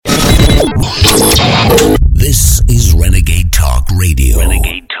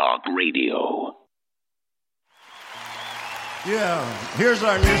Yeah, here's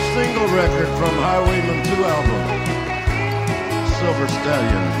our new single record from Highwayman 2 album, Silver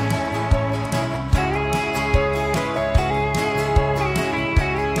Stallion.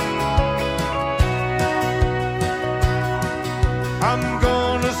 I'm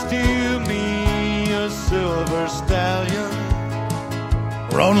gonna steal me a silver stallion.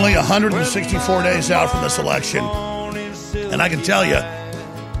 We're only 164 days out from this election, and I can tell you,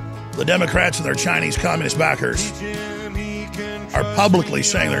 the Democrats and their Chinese communist backers are publicly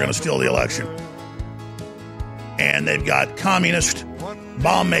saying they're going to steal the election. And they've got communist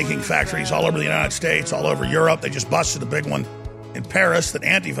bomb-making factories all over the United States, all over Europe. They just busted a big one in Paris that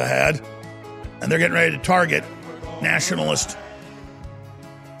Antifa had, and they're getting ready to target nationalist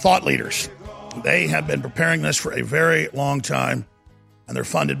thought leaders. They have been preparing this for a very long time, and they're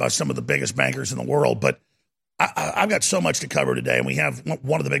funded by some of the biggest bankers in the world. But I've got so much to cover today, and we have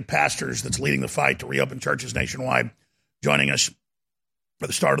one of the big pastors that's leading the fight to reopen churches nationwide joining us for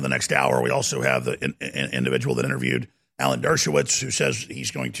the start of the next hour. We also have the individual that interviewed Alan Dershowitz, who says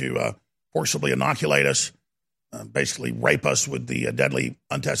he's going to forcibly inoculate us, basically rape us with the deadly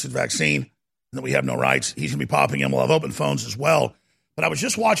untested vaccine, and that we have no rights. He's going to be popping in. We'll have open phones as well. But I was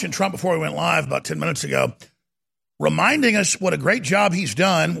just watching Trump before we went live about 10 minutes ago, reminding us what a great job he's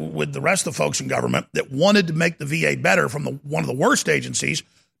done with the rest of the folks in government that wanted to make the VA better from one of the worst agencies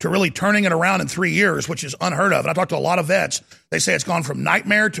to really turning it around in 3 years, which is unheard of. And I talked to a lot of vets. They say it's gone from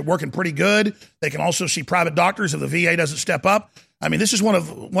nightmare to working pretty good. They can also see private doctors if the VA doesn't step up. I mean, this is one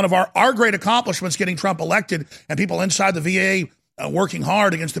of our great accomplishments, getting Trump elected and people inside the VA working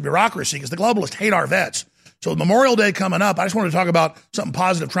hard against the bureaucracy, because the globalists hate our vets. So Memorial Day coming up, I just wanted to talk about something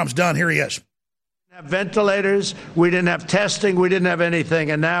positive Trump's done. Here he is. Have ventilators, we didn't have testing, we didn't have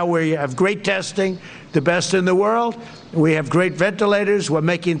anything, and now we have great testing, the best in the world. We have great ventilators. We're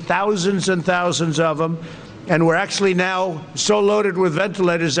making thousands and thousands of them, and we're actually now so loaded with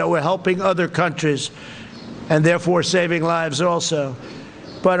ventilators that we're helping other countries and therefore saving lives also.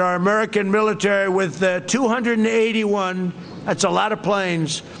 But our American military, with 281, that's a lot of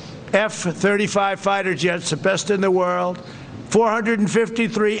planes, F-35 fighter jets, the best in the world,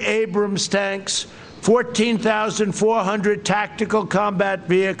 453 Abrams tanks, 14,400 tactical combat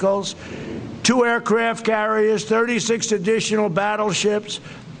vehicles, 2 aircraft carriers, 36 additional battleships,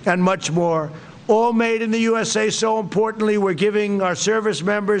 and much more. All made in the USA. So importantly, we're giving our service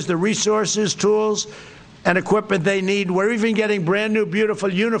members the resources, tools, and equipment they need. We're even getting brand new,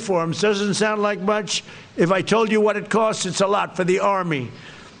 beautiful uniforms. Doesn't sound like much. If I told you what it costs, it's a lot for the Army.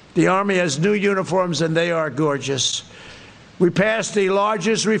 The Army has new uniforms, and they are gorgeous. We passed the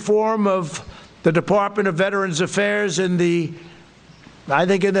largest reform of the Department of Veterans Affairs in the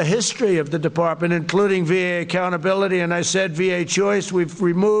history of the department, including VA accountability, and I said VA choice. We've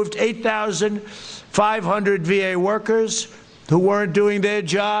removed 8,500 VA workers who weren't doing their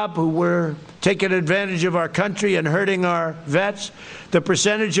job, who were taking advantage of our country and hurting our vets. The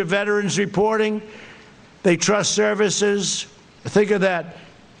percentage of veterans reporting they trust services, think of that.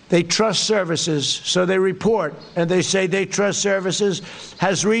 They trust services, so they report, and they say they trust services,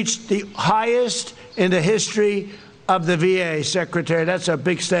 has reached the highest in the history of the VA, Secretary. That's a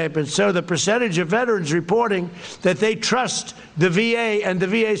big statement. So the percentage of veterans reporting that they trust the VA and the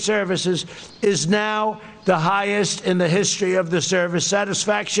VA services is now the highest in the history of the service.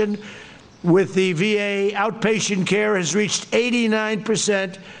 Satisfaction with the VA outpatient care has reached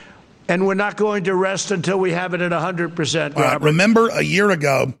 89%. And we're not going to rest until we have it at 100%. Remember a year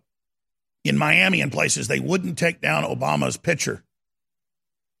ago in Miami and places, they wouldn't take down Obama's picture.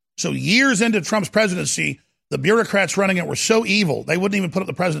 So years into Trump's presidency, the bureaucrats running it were so evil, they wouldn't even put up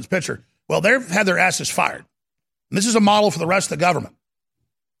the president's picture. Well, they've had their asses fired. And this is a model for the rest of the government,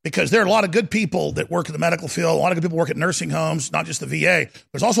 because there are a lot of good people that work in the medical field. A lot of good people work at nursing homes, not just the VA.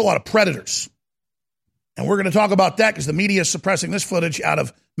 There's also a lot of predators. And we're going to talk about that because the media is suppressing this footage out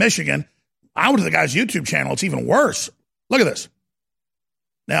of Michigan. I went to the guy's YouTube channel. It's even worse. Look at this.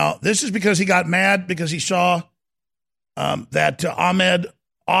 Now, this is because he got mad because he saw that Ahmed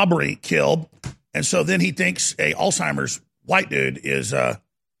Aubrey killed. And so then he thinks a Alzheimer's white dude is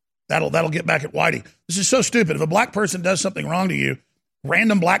that'll get back at Whitey. This is so stupid. If a black person does something wrong to you,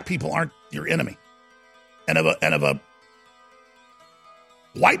 random black people aren't your enemy. And if a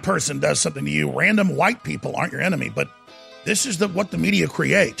white person does something to you, random white people aren't your enemy. But this is what the media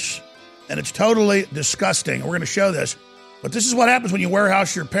creates, and it's totally disgusting. We're going to show this, but this is what happens when you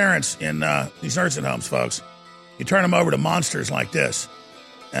warehouse your parents in these nursing homes, folks. You turn them over to monsters like this,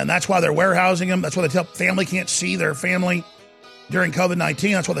 and that's why they're warehousing them. That's why they tell family can't see their family during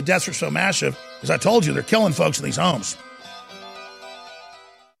COVID-19. That's why the deaths are so massive. As I told you, they're killing folks in these homes.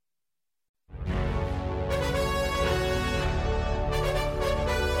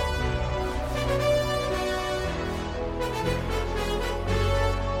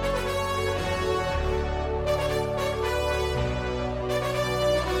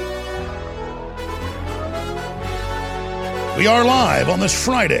 We are live on this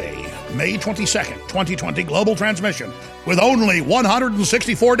Friday, May 22nd, 2020, global transmission with only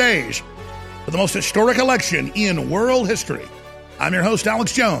 164 days for the most historic election in world history. I'm your host,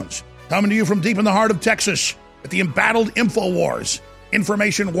 Alex Jones, coming to you from deep in the heart of Texas at the embattled InfoWars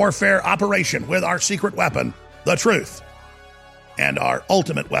information warfare operation with our secret weapon, the truth, and our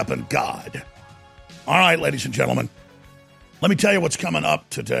ultimate weapon, God. All right, ladies and gentlemen, let me tell you what's coming up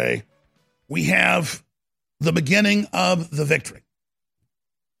today. We have the beginning of the victory,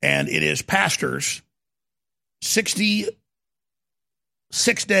 and it is pastors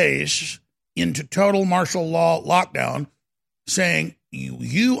 66 days into total martial law lockdown saying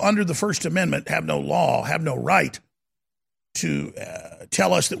you under the First Amendment have no law, have no right to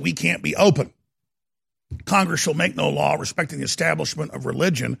tell us that we can't be open. Congress shall make no law respecting the establishment of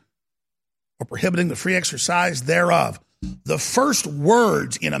religion or prohibiting the free exercise thereof. The first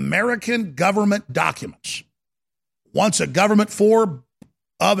words in American government documents, once a government for,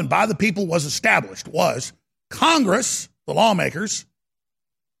 of, and by the people was established, was Congress, the lawmakers,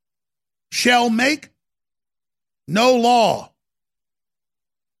 shall make no law.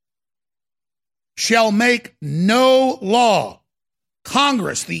 Shall make no law.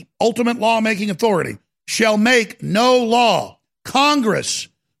 Congress, the ultimate lawmaking authority, shall make no law. Congress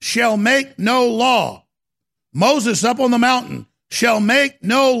shall make no law. Moses up on the mountain shall make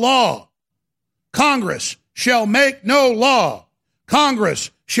no law. Congress shall make no law. Congress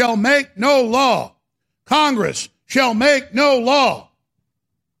shall make no law. Congress shall make no law.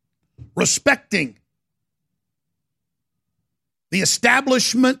 Respecting the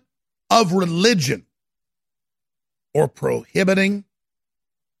establishment of religion or prohibiting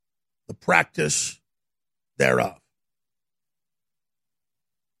the practice thereof.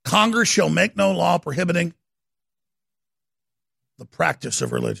 Congress shall make no law prohibiting the practice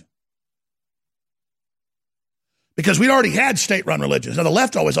of religion. Because we'd already had state-run religions. Now, the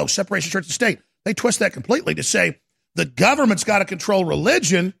left always, separation of church and state. They twist that completely to say the government's got to control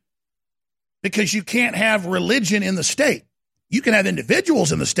religion because you can't have religion in the state. You can have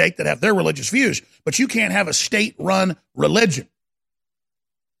individuals in the state that have their religious views, but you can't have a state-run religion.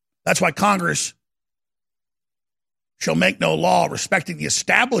 That's why Congress shall make no law respecting the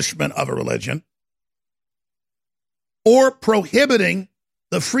establishment of a religion or prohibiting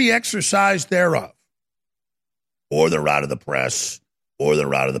the free exercise thereof, or the right of the press, or the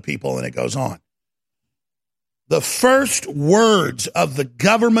right of the people, and it goes on. The first words of the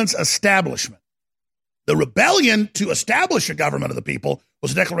government's establishment, the rebellion to establish a government of the people,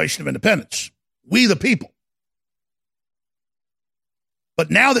 was a Declaration of Independence. We the people. But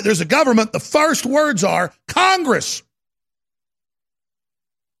now that there's a government, the first words are Congress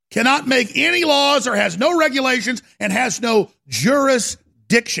cannot make any laws or has no regulations and has no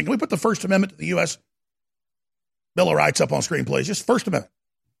jurisdiction. Can we put the First Amendment to the U.S. Bill of Rights up on screen, please? Just First Amendment.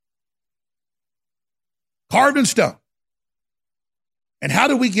 Carved in stone. And how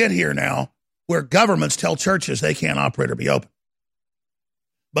do we get here now where governments tell churches they can't operate or be open?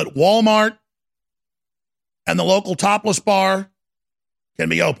 But Walmart and the local topless bar can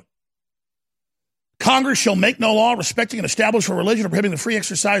be open. Congress shall make no law respecting an established religion or prohibiting the free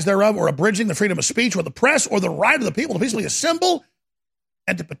exercise thereof or abridging the freedom of speech or the press or the right of the people to peacefully assemble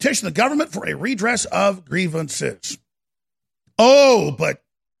and to petition the government for a redress of grievances. Oh, but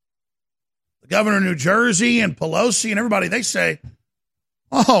the governor of New Jersey and Pelosi and everybody, they say,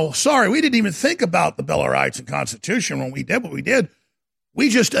 oh, sorry, we didn't even think about the Bill of Rights and Constitution when we did what we did. We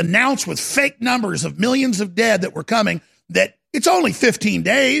just announced with fake numbers of millions of dead that were coming that it's only 15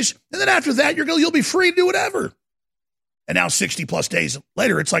 days, and then after that, you'll be free to do whatever. And now 60-plus days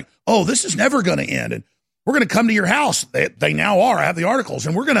later, it's like, oh, this is never going to end, and we're going to come to your house. They now are. I have the articles,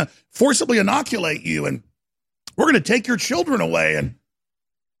 and we're going to forcibly inoculate you, and we're going to take your children away. And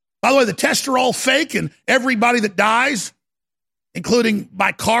by the way, the tests are all fake, and everybody that dies, including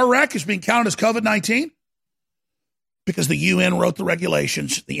by car wreck, is being counted as COVID-19 because the UN wrote the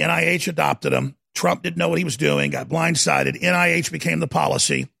regulations. The NIH adopted them. Trump didn't know what he was doing, got blindsided. NIH became the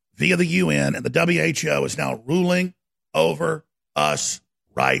policy via the UN, and the WHO is now ruling over us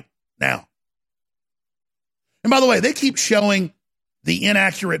right now. And by the way, they keep showing the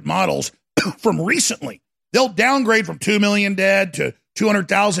inaccurate models from recently. They'll downgrade from 2 million dead to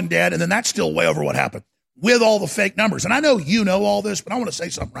 200,000 dead, and then that's still way over what happened with all the fake numbers. And I know you know all this, but I want to say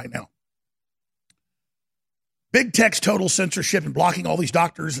something right now. Big tech's total censorship and blocking all these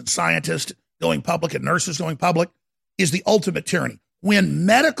doctors and scientists going public and nurses going public is the ultimate tyranny. When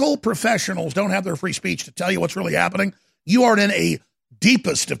medical professionals don't have their free speech to tell you what's really happening, you are in a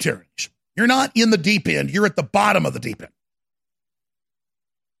deepest of tyrannies. You're not in the deep end. You're at the bottom of the deep end.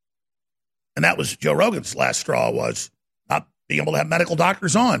 And that was Joe Rogan's last straw, was not being able to have medical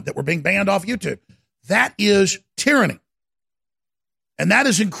doctors on that were being banned off YouTube. That is tyranny. And that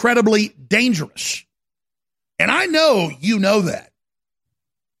is incredibly dangerous. And I know you know that.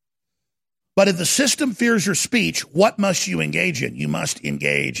 But if the system fears your speech, what must you engage in? You must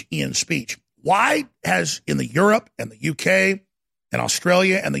engage in speech. Why has in the Europe and the UK and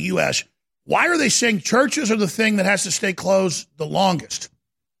Australia and the US, why are they saying churches are the thing that has to stay closed the longest?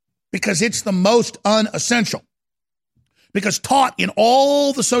 Because it's the most unessential. Because taught in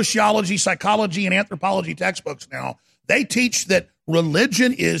all the sociology, psychology, and anthropology textbooks now, they teach that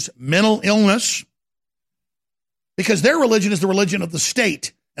religion is mental illness because their religion is the religion of the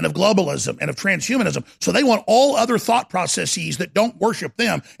state and of globalism and of transhumanism. So they want all other thought processes that don't worship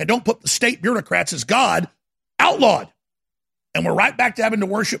them and don't put the state bureaucrats as God outlawed. And we're right back to having to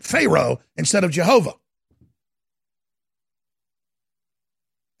worship Pharaoh instead of Jehovah.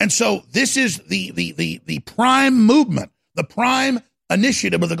 And so this is the prime movement, the prime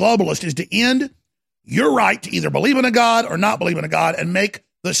initiative of the globalist is to end your right to either believe in a God or not believe in a God and make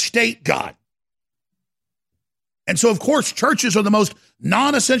the state God. And so, of course, churches are the most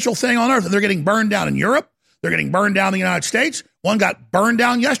non-essential thing on earth. And they're getting burned down in Europe. They're getting burned down in the United States. One got burned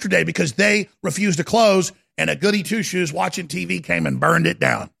down yesterday because they refused to close, and a goody two-shoes watching TV came and burned it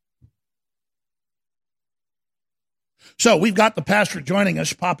down. So we've got the pastor joining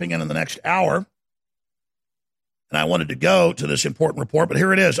us, popping in the next hour. And I wanted to go to this important report, but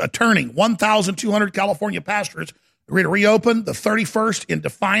here it is. A turning. 1,200 California pastors agree to reopen the 31st in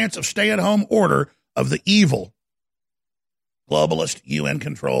defiance of stay-at-home order of the evil globalist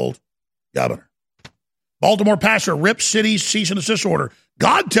UN-controlled governor. Baltimore pastor rips city's cease and desist order.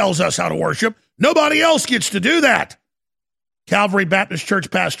 God tells us how to worship. Nobody else gets to do that. Calvary Baptist Church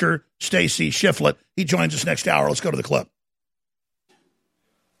pastor Stacy Shiflett. He joins us next hour. Let's go to the clip.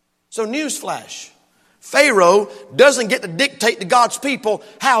 So newsflash. Pharaoh doesn't get to dictate to God's people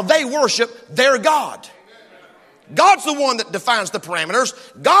how they worship their God. God's the one that defines the parameters.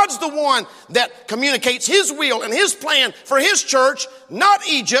 God's the one that communicates His will and His plan for His church, not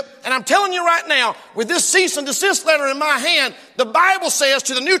Egypt. And I'm telling you right now, with this cease and desist letter in my hand, the Bible says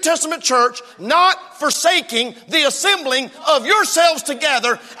to the New Testament church, not forsaking the assembling of yourselves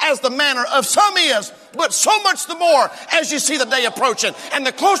together as the manner of some is, but so much the more as you see the day approaching. And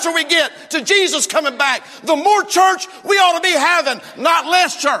the closer we get to Jesus coming back, the more church we ought to be having, not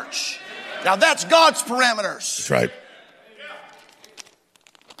less church. Now that's God's parameters. That's right.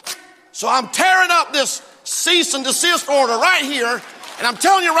 So I'm tearing up this cease and desist order right here, and I'm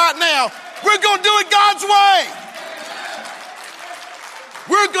telling you right now, we're going to do it God's way.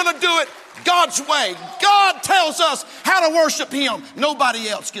 We're going to do it God's way. God tells us how to worship Him. Nobody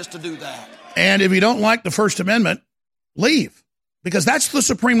else gets to do that. And if you don't like the First Amendment, leave. Because that's the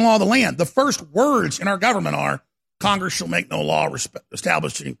supreme law of the land. The first words in our government are, Congress shall make no law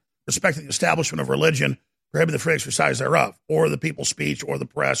respecting the establishment of religion, prohibit the free exercise thereof, or the people's speech, or the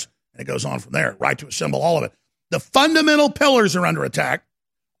press, and it goes on from there. Right to assemble, all of it. The fundamental pillars are under attack,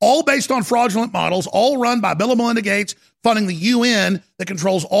 all based on fraudulent models, all run by Bill and Melinda Gates, funding the UN that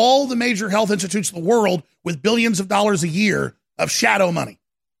controls all the major health institutes of the world with billions of dollars a year of shadow money.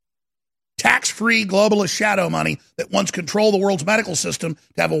 Tax-free globalist shadow money that once controlled the world's medical system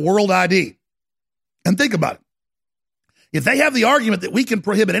to have a world ID. And think about it. If they have the argument that we can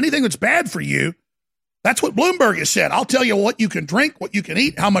prohibit anything that's bad for you, that's what Bloomberg has said. I'll tell you what you can drink, what you can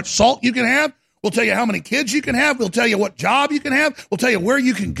eat, how much salt you can have. We'll tell you how many kids you can have. We'll tell you what job you can have. We'll tell you where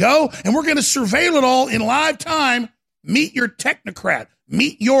you can go. And we're going to surveil it all in live time. Meet your technocrat.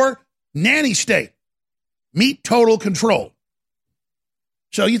 Meet your nanny state. Meet total control.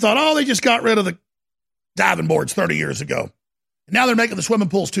 So you thought, oh, they just got rid of the diving boards 30 years ago. And now they're making the swimming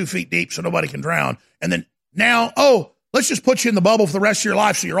pools 2 feet deep so nobody can drown. And then now, oh, let's just put you in the bubble for the rest of your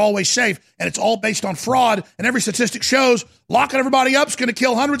life so you're always safe. And it's all based on fraud. And every statistic shows locking everybody up is going to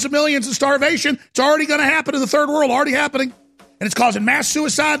kill hundreds of millions in starvation. It's already going to happen in the third world, already happening. And it's causing mass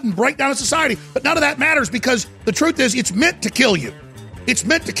suicide and breakdown of society. But none of that matters because the truth is it's meant to kill you. It's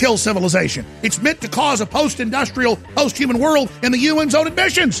meant to kill civilization. It's meant to cause a post-industrial, post-human world in the UN's own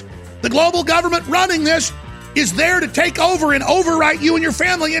admissions. The global government running this is there to take over and overwrite you and your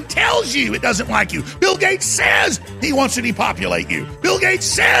family and tells you it doesn't like you. Bill Gates says he wants to depopulate you. Bill Gates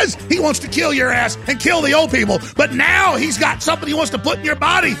says he wants to kill your ass and kill the old people. But now he's got something he wants to put in your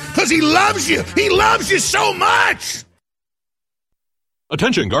body because he loves you. He loves you so much.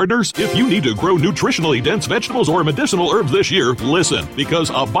 Attention gardeners, if you need to grow nutritionally dense vegetables or medicinal herbs this year, listen, because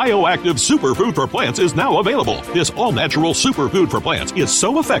a bioactive superfood for plants is now available. This all-natural superfood for plants is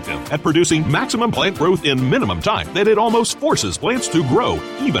so effective at producing maximum plant growth in minimum time that it almost forces plants to grow,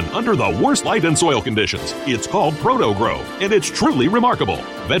 even under the worst light and soil conditions. It's called Proto-Grow, and it's truly remarkable.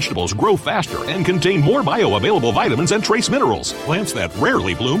 Vegetables grow faster and contain more bioavailable vitamins and trace minerals. Plants that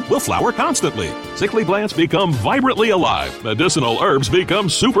rarely bloom will flower constantly. Sickly plants become vibrantly alive. Medicinal herbs become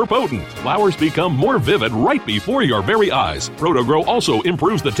super potent. Flowers become more vivid right before your very eyes. Proto-Grow also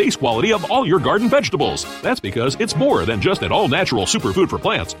improves the taste quality of all your garden vegetables. That's because it's more than just an all-natural superfood for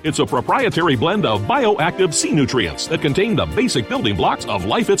plants. It's a proprietary blend of bioactive sea nutrients that contain the basic building blocks of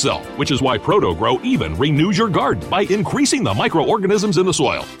life itself, which is why Proto-Grow even renews your garden by increasing the microorganisms in the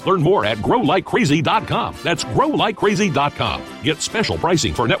soil. Learn more at growlikecrazy.com. That's growlikecrazy.com. Get special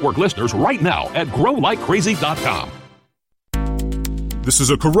pricing for network listeners right now at growlikecrazy.com. This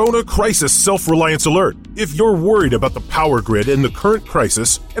is a Corona Crisis Self-Reliance Alert. If you're worried about the power grid in the current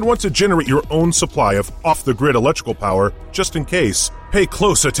crisis and want to generate your own supply of off-the-grid electrical power, just in case, pay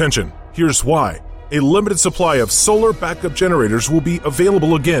close attention. Here's why. A limited supply of solar backup generators will be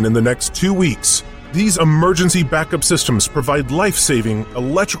available again in the next 2 weeks. These emergency backup systems provide life-saving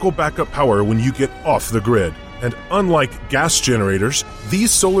electrical backup power when you get off the grid. And unlike gas generators,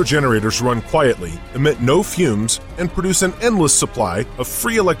 these solar generators run quietly, emit no fumes, and produce an endless supply of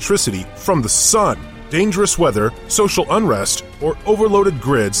free electricity from the sun. Dangerous weather, social unrest, or overloaded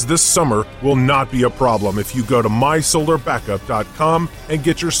grids this summer will not be a problem if you go to mysolarbackup.com and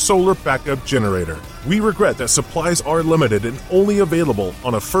get your solar backup generator. We regret that supplies are limited and only available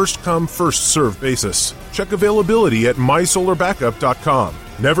on a first-come, first-served basis. Check availability at mysolarbackup.com.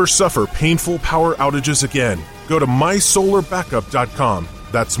 Never suffer painful power outages again. Go to mysolarbackup.com.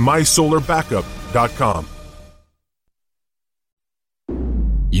 That's mysolarbackup.com.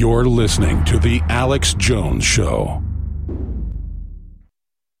 You're listening to The Alex Jones Show.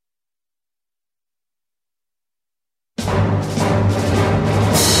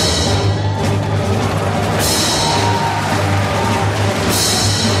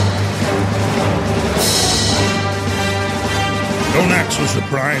 Don't act so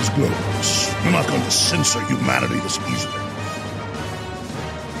surprised, globalists. You're not going to censor humanity this easily.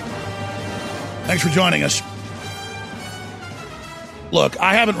 Thanks for joining us. Look,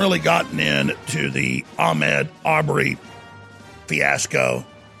 I haven't really gotten into the Ahmaud Arbery fiasco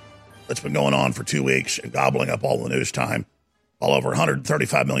that's been going on for 2 weeks and gobbling up all the news time. Well over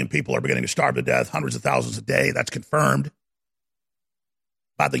 135 million people are beginning to starve to death, hundreds of thousands a day. That's confirmed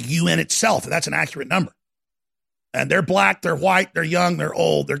by the UN itself. That's an accurate number. And they're black, they're white, they're young, they're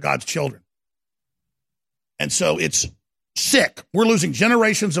old, they're God's children. And so it's sick. We're losing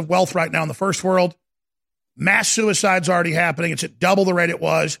generations of wealth right now in the first world. Mass suicide's already happening. It's at double the rate it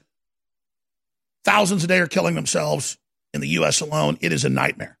was. Thousands a day are killing themselves in the U.S. alone. It is a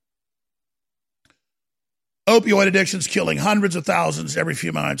nightmare. Opioid addiction's killing hundreds of thousands every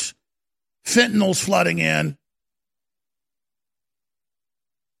few months. Fentanyl's flooding in.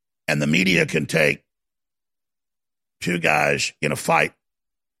 And the media can take two guys in a fight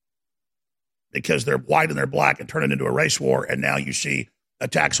because they're white and they're black and turn it into a race war. And now you see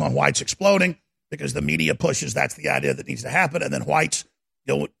attacks on whites exploding because the media pushes that's the idea that needs to happen. And then whites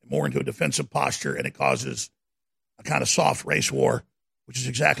go more into a defensive posture and it causes a kind of soft race war, which is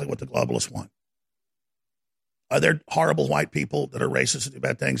exactly what the globalists want. Are there horrible white people that are racist and do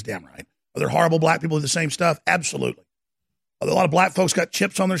bad things? Damn right. Are there horrible black people who do the same stuff? Absolutely. Are there a lot of black folks got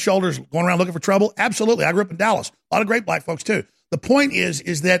chips on their shoulders going around looking for trouble? Absolutely. I grew up in Dallas. A lot of great black folks too. The point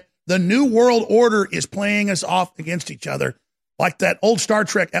is that the new world order is playing us off against each other. Like that old Star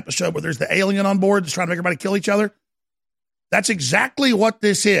Trek episode where there's the alien on board that's trying to make everybody kill each other. That's exactly what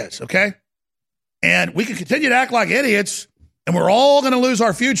this is, okay? And we can continue to act like idiots, and we're all going to lose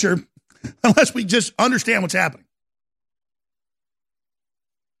our future unless we just understand what's happening.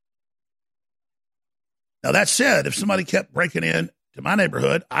 Now, that said, if somebody kept breaking in to my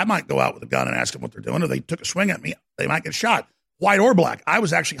neighborhood, I might go out with a gun and ask them what they're doing, or they took a swing at me, they might get shot, white or black. I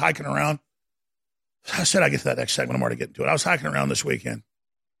was actually hiking around. I said I get to that next segment. I'm already getting to it. I was hiking around this weekend.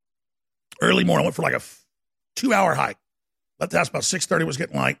 Early morning. I went for like a 2-hour hike. Left the house about 6:30. It was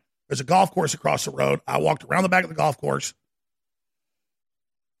getting light. There's a golf course across the road. I walked around the back of the golf course.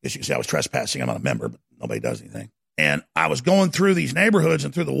 As you can see, I was trespassing. I'm not a member, but nobody does anything. And I was going through these neighborhoods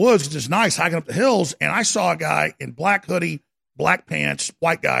and through the woods. It's just nice hiking up the hills. And I saw a guy in black hoodie, black pants,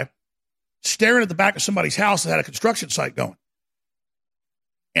 white guy, staring at the back of somebody's house that had a construction site going.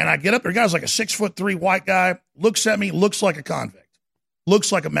 And I get up there, the guy's like a 6'3" white guy, looks at me, looks like a convict,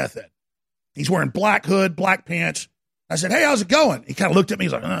 looks like a meth head. He's wearing black hood, black pants. I said, hey, how's it going? He kind of looked at me.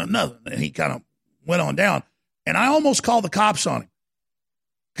 He's like, nothing. And he kind of went on down. And I almost called the cops on him.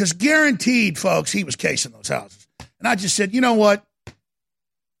 Because guaranteed, folks, he was casing those houses. And I just said, you know what?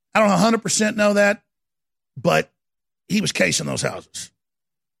 I don't 100% know that, but he was casing those houses.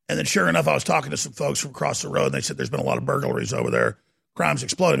 And then sure enough, I was talking to some folks from across the road, and they said there's been a lot of burglaries over there. Crime's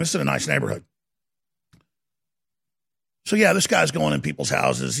exploding. This is a nice neighborhood. So, yeah, this guy's going in people's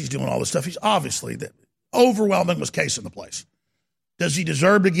houses. He's doing all this stuff. He's obviously, overwhelming was casing the place. Does he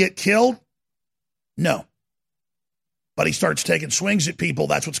deserve to get killed? No. But he starts taking swings at people,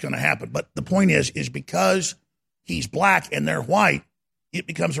 that's what's going to happen. But the point is because he's black and they're white, it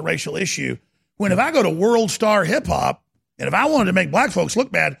becomes a racial issue. When if I go to World Star Hip Hop, and if I wanted to make black folks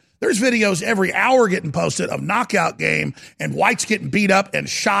look bad, there's videos every hour getting posted of knockout game and whites getting beat up and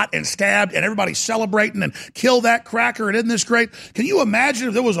shot and stabbed and everybody celebrating and kill that cracker and isn't this great? Can you imagine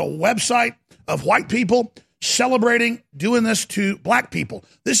if there was a website of white people celebrating doing this to black people?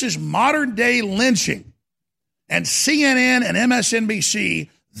 This is modern day lynching. And CNN and MSNBC,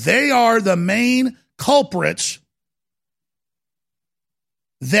 they are the main culprits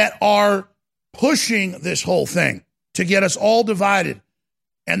that are pushing this whole thing to get us all divided.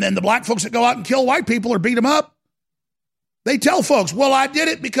 And then the black folks that go out and kill white people or beat them up, they tell folks, well, I did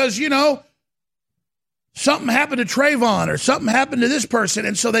it because, something happened to Trayvon or something happened to this person.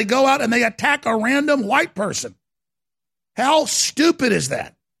 And so they go out and they attack a random white person. How stupid is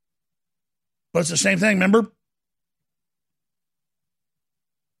that? But it's the same thing, remember?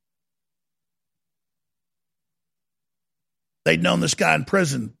 They'd known this guy in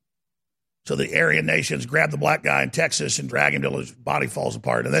prison. So the Aryan nations grabbed the black guy in Texas and drag him till his body falls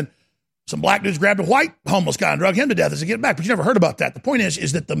apart. And then some black dudes grabbed a white homeless guy and drug him to death as they get back. But you never heard about that. The point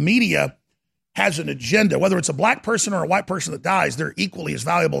is that the media has an agenda. Whether it's a black person or a white person that dies, they're equally as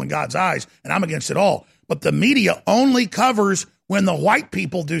valuable in God's eyes, and I'm against it all. But the media only covers when the white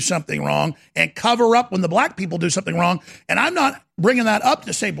people do something wrong and cover up when the black people do something wrong. And I'm not bringing that up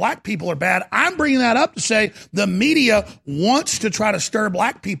to say black people are bad. I'm bringing that up to say the media wants to try to stir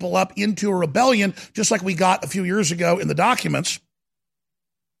black people up into a rebellion, just like we got a few years ago in the documents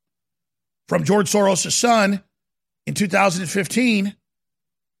from George Soros' son in 2015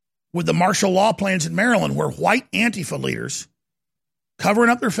 with the martial law plans in Maryland, where white Antifa leaders covering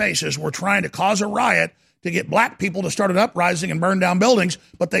up their faces were trying to cause a riot to get black people to start an uprising and burn down buildings,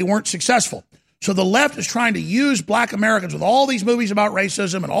 but they weren't successful. So the left is trying to use black Americans with all these movies about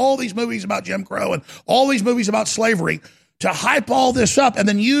racism and all these movies about Jim Crow and all these movies about slavery to hype all this up and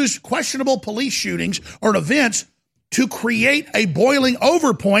then use questionable police shootings or events to create a boiling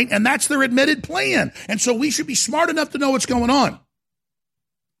over point, and that's their admitted plan. And so we should be smart enough to know what's going on.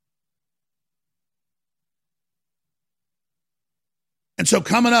 And so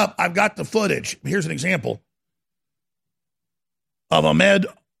coming up, I've got the footage. Here's an example of Ahmaud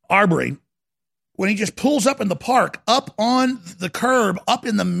Arbery when he just pulls up in the park, up on the curb, up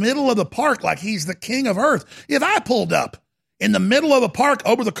in the middle of the park like he's the king of earth. If I pulled up in the middle of a park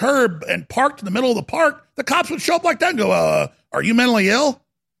over the curb and parked in the middle of the park, the cops would show up like that and go, are you mentally ill?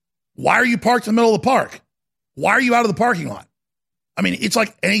 Why are you parked in the middle of the park? Why are you out of the parking lot? I mean, it's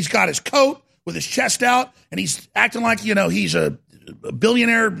like, and he's got his coat with his chest out and he's acting like, he's a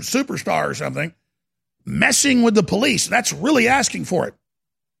billionaire superstar or something, messing with the police. That's really asking for it.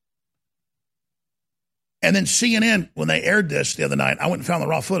 And then CNN, when they aired this the other night, I went and found the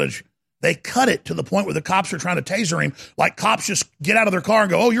raw footage. They cut it to the point where the cops are trying to taser him. Like cops just get out of their car and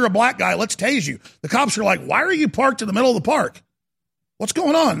go, oh, you're a black guy, let's tase you. The cops are like, why are you parked in the middle of the park? What's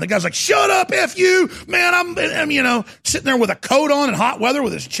going on? The guy's like, shut up, F you. Man, I'm sitting there with a coat on in hot weather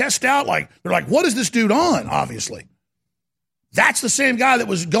with his chest out. Like, they're like, what is this dude on, obviously? That's the same guy that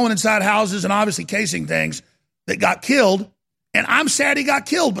was going inside houses and obviously casing things that got killed. And I'm sad he got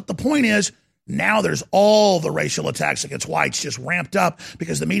killed. But the point is, now there's all the racial attacks against whites just ramped up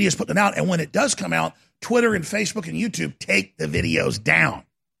because the media is putting it out. And when it does come out, Twitter and Facebook and YouTube take the videos down.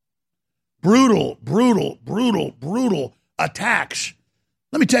 Brutal, brutal, brutal, brutal attacks.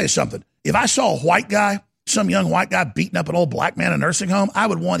 Let me tell you something. If I saw a white guy, some young white guy beating up an old black man in a nursing home, I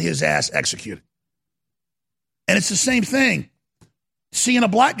would want his ass executed. And it's the same thing. Seeing a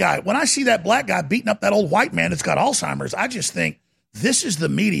black guy, when I see that black guy beating up that old white man that's got Alzheimer's, I just think this is the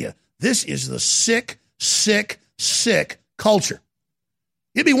media. This is the sick, sick, sick culture.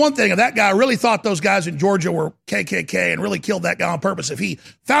 It'd be one thing if that guy really thought those guys in Georgia were KKK and really killed that guy on purpose. If he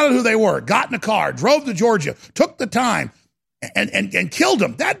found out who they were, got in a car, drove to Georgia, took the time and killed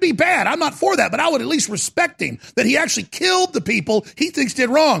them, that'd be bad. I'm not for that, but I would at least respect him that he actually killed the people he thinks did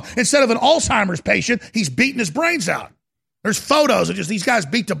wrong. Instead of an Alzheimer's patient, he's beating his brains out. There's photos of just these guys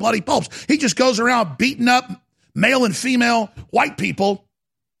beat to bloody pulps. He just goes around beating up male and female white people,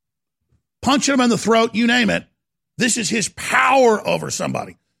 punching them in the throat, you name it. This is his power over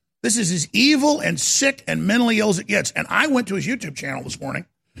somebody. This is as evil and sick and mentally ill as it gets. And I went to his YouTube channel this morning,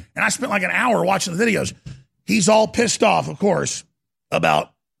 and I spent like an hour watching the videos. He's all pissed off, of course,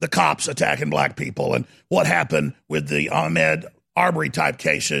 about the cops attacking black people and what happened with the Ahmaud Arbery type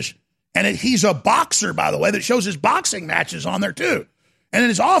cases. And he's a boxer, by the way, that shows his boxing matches on there, too. And in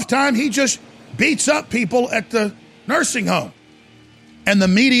his off time, he just beats up people at the nursing home. And the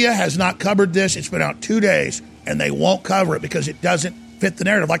media has not covered this. It's been out 2 days, and they won't cover it because it doesn't fit the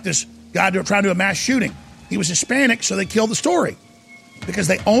narrative. Like this guy trying to do a mass shooting. He was Hispanic, so they killed the story. Because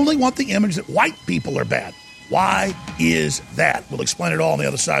they only want the image that white people are bad. Why is that? We'll explain it all on the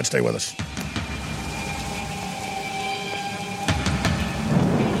other side. Stay with us.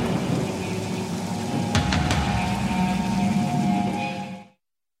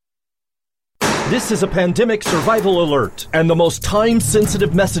 This is a pandemic survival alert and the most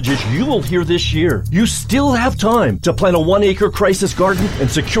time-sensitive messages you will hear this year. You still have time to plant a 1-acre crisis garden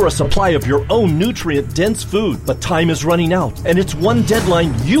and secure a supply of your own nutrient-dense food. But time is running out, and it's one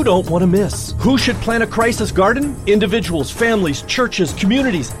deadline you don't want to miss. Who should plant a crisis garden? Individuals, families, churches,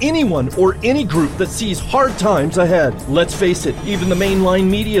 communities, anyone or any group that sees hard times ahead. Let's face it, even the mainline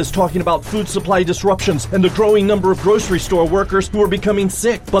media is talking about food supply disruptions and the growing number of grocery store workers who are becoming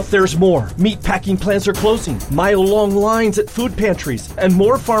sick. But there's more. Meat packing plants are closing, mile-long lines at food pantries, and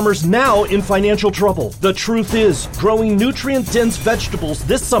more farmers now in financial trouble. The truth is, growing nutrient-dense vegetables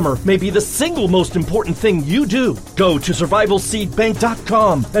this summer may be the single most important thing you do. Go to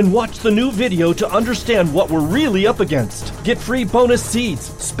survivalseedbank.com and watch the new video to understand what we're really up against. Get free bonus seeds,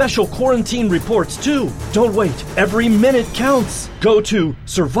 special quarantine reports too. Don't wait. Every minute counts. Go to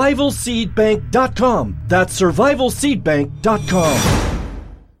survivalseedbank.com. That's survivalseedbank.com.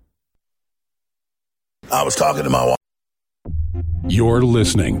 I was talking to my wife. You're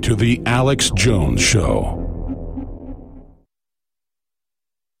listening to The Alex Jones Show.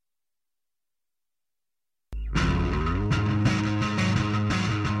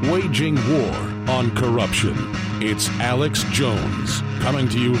 Waging war on corruption. It's Alex Jones coming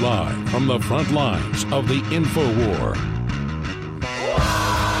to you live from the front lines of the InfoWar.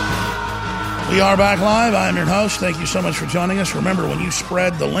 We are back live. I'm your host. Thank you so much for joining us. Remember, when you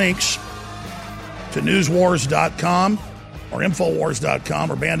spread the links to newswars.com or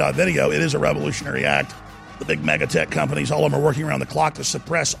infowars.com or band.video, it is a revolutionary act. The big mega tech companies, all of them are working around the clock to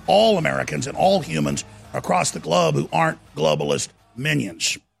suppress all Americans and all humans across the globe who aren't globalist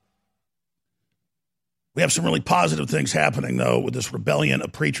minions. We have some really positive things happening, though, with this rebellion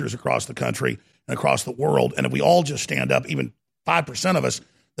of preachers across the country and across the world. And if we all just stand up, even 5% of us,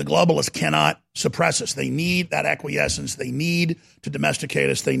 the globalists cannot suppress us. They need that acquiescence. They need to domesticate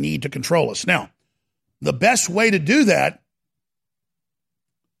us. They need to control us. Now, the best way to do that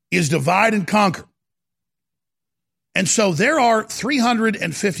is divide and conquer. And so there are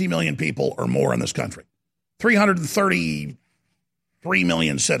 350 million people or more in this country, 333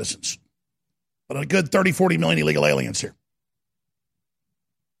 million citizens, but a good 30, 40 million illegal aliens here.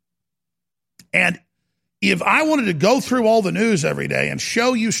 And if I wanted to go through all the news every day and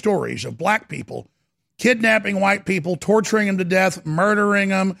show you stories of black people kidnapping white people, torturing them to death, murdering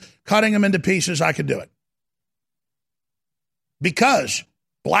them, cutting them into pieces, I could do it. Because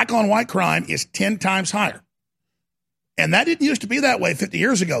black on white crime is 10 times higher. And that didn't used to be that way 50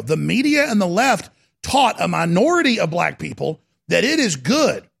 years ago. The media and the left taught a minority of black people that it is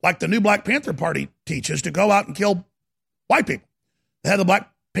good, like the new Black Panther Party teaches, to go out and kill white people. They had the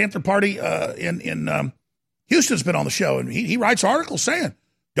Black Panther Party in Houston's been on the show, and he writes articles saying,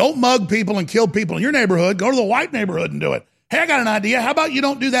 don't mug people and kill people in your neighborhood. Go to the white neighborhood and do it. Hey, I got an idea. How about you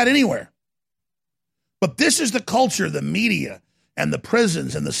don't do that anywhere? But this is the culture the media and the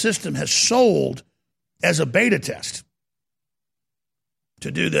prisons and the system has sold as a beta test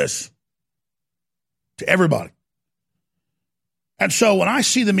to do this to everybody. And so when I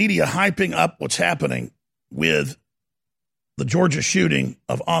see the media hyping up what's happening with the Georgia shooting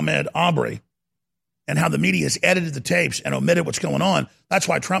of Ahmaud Arbery and how the media has edited the tapes and omitted what's going on, that's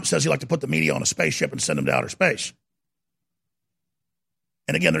why Trump says he'd like to put the media on a spaceship and send them to outer space.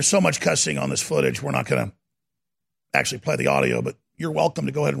 And again, there's so much cussing on this footage, we're not going to actually play the audio, but you're welcome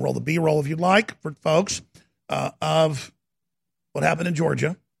to go ahead and roll the B-roll if you'd like, for folks, of what happened in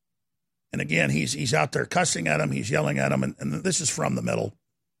Georgia. And again, he's out there cussing at him, he's yelling at him, and this is from the middle.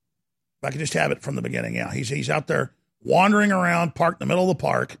 If I could just have it from the beginning, yeah. He's out there wandering around, parked in the middle of the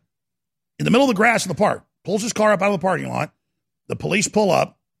park, in the middle of the grass in the park, pulls his car up out of the parking lot. The police pull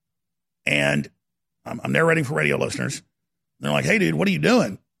up, and I'm narrating for radio listeners. And they're like, hey, dude, what are you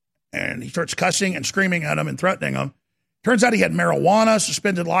doing? and he starts cussing and screaming at him and threatening him. Turns out he had marijuana,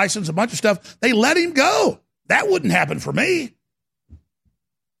 suspended license, a bunch of stuff. They let him go. That wouldn't happen for me.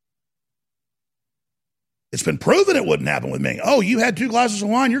 It's been proven it wouldn't happen with me. Oh, you had 2 glasses of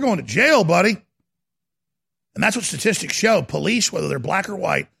wine, you're going to jail, buddy. And that's what statistics show. Police, whether they're black or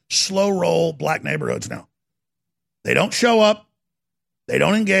white, slow roll black neighborhoods now. They don't show up, they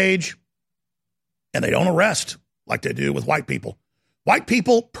don't engage, and they don't arrest like they do with white people. White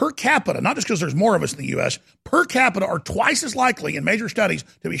people per capita, not just because there's more of us in the U.S., per capita are twice as likely in major studies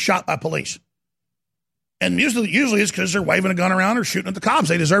to be shot by police. And usually it's because they're waving a gun around or shooting at the cops.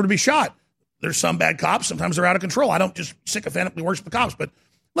 They deserve to be shot. There's some bad cops. Sometimes they're out of control. I don't just sycophantically worship the cops, but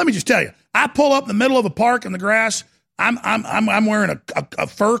let me just tell you, I pull up in the middle of a park in the grass. I'm wearing a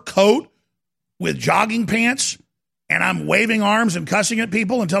fur coat with jogging pants, and I'm waving arms and cussing at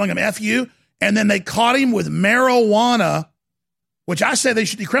people and telling them F you. And then they caught him with marijuana, which I say they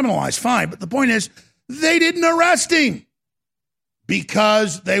should decriminalize. Fine. But the point is, they didn't arrest him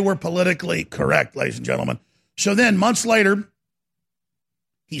because they were politically correct, ladies and gentlemen. So then months later,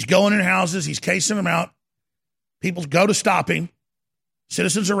 he's going in houses. He's casing them out. People go to stop him.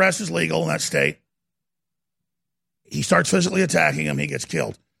 Citizen's arrest is legal in that state. He starts physically attacking him. He gets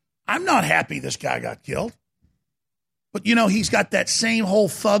killed. I'm not happy this guy got killed. But, you know, he's got that same whole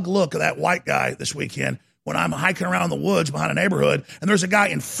thug look of that white guy this weekend when I'm hiking around the woods behind a neighborhood, and there's a guy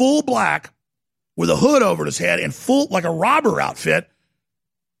in full black with a hood over his head and full, like a robber outfit,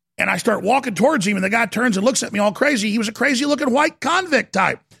 and I start walking towards him, and the guy turns and looks at me all crazy. He was a crazy-looking white convict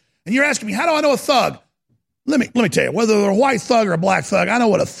type. And you're asking me, how do I know a thug? Let me tell you, whether they're a white thug or a black thug, I know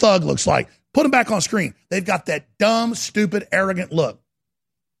what a thug looks like. Put them back on screen. They've got that dumb, stupid, arrogant look.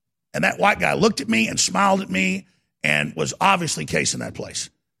 And that white guy looked at me and smiled at me and was obviously casing that place.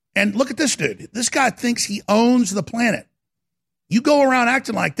 And look at this dude. This guy thinks he owns the planet. You go around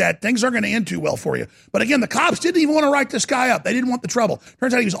acting like that, things aren't going to end too well for you. But again, the cops didn't even want to write this guy up. They didn't want the trouble.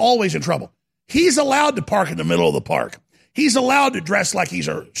 Turns out he was always in trouble. He's allowed to park in the middle of the park. He's allowed to dress like he's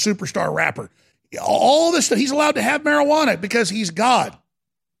a superstar rapper. All this stuff. He's allowed to have marijuana because he's God.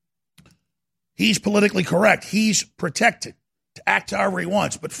 He's politically correct. He's protected to act however he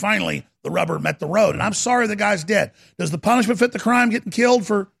wants. But finally, the rubber met the road. And I'm sorry the guy's dead. Does the punishment fit the crime, getting killed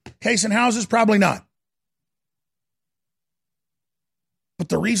for casing houses? Probably not. But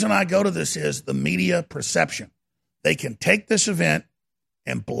the reason I go to this is the media perception. They can take this event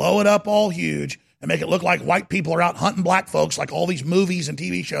and blow it up all huge and make it look like white people are out hunting black folks, like all these movies and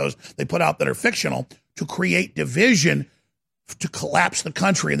TV shows they put out that are fictional, to create division, to collapse the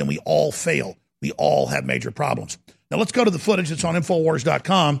country, and then we all fail. We all have major problems. Now let's go to the footage that's on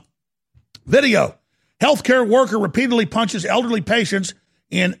Infowars.com. Video. Healthcare worker repeatedly punches elderly patients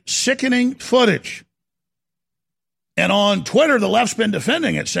in sickening footage. And on Twitter, the left's been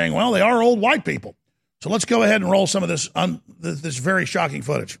defending it, saying, well, they are old white people. So let's go ahead and roll some of this this very shocking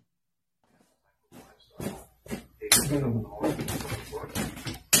footage.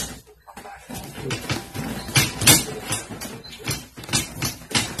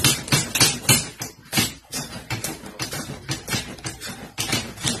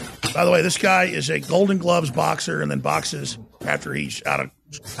 By the way, this guy is a Golden Gloves boxer and then boxes after he's out of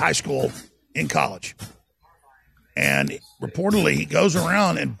high school in college. And reportedly, he goes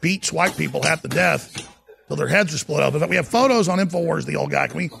around and beats white people half to death till their heads are split open. We have photos on InfoWars, the old guy.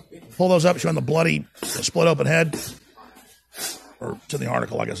 Can we pull those up showing the bloody, split open head? Or to the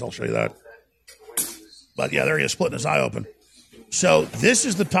article, I guess I'll show you that. But yeah, there he is, splitting his eye open. So this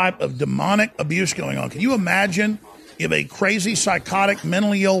is the type of demonic abuse going on. Can you imagine if a crazy, psychotic,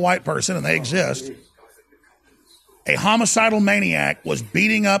 mentally ill white person, and they exist, a homicidal maniac was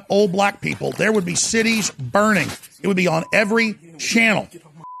beating up old black people? There would be cities burning. It would be on every channel.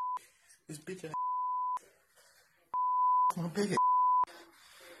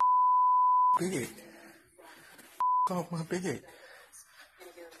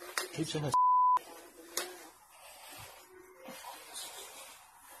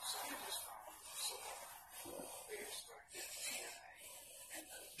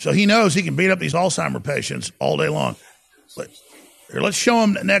 So he knows he can beat up these Alzheimer patients all day long. But here, let's show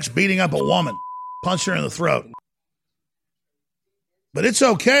him next beating up a woman, punch her in the throat. But it's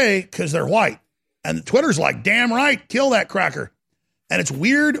okay because they're white. And Twitter's like, damn right, kill that cracker. And it's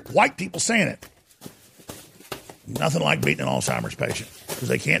weird white people saying it. Nothing like beating an Alzheimer's patient because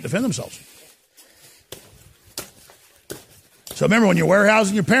they can't defend themselves. So remember, when you're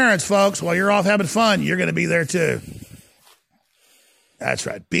warehousing your parents, folks, while you're off having fun, you're going to be there too. That's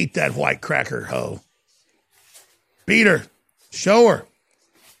right. Beat that white cracker hoe. Beat her. Show her.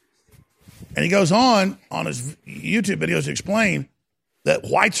 And he goes on his YouTube videos to explain that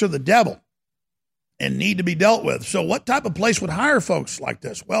whites are the devil and need to be dealt with. So what type of place would hire folks like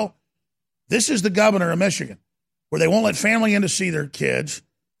this? Well, this is the governor of Michigan, where they won't let family in to see their kids.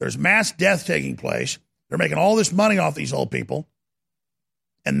 There's mass death taking place. They're making all this money off these old people.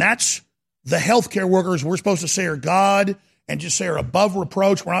 And that's the healthcare workers we're supposed to say are God and just say are above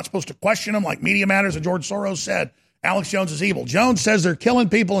reproach. We're not supposed to question them like Media Matters and George Soros said. Alex Jones is evil. Jones says they're killing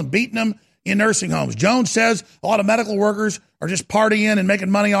people and beating them in nursing homes. Jones says a lot of medical workers are just partying and making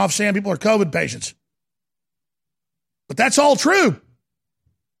money off saying people are COVID patients. But that's all true.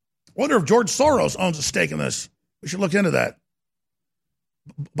 I wonder if George Soros owns a stake in this. We should look into that.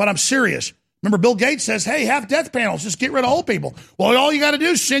 But I'm serious. Remember, Bill Gates says, hey, have death panels. Just get rid of old people. Well, all you got to do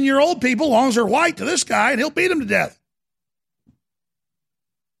is send your old people, as long as they're white, to this guy, and he'll beat them to death.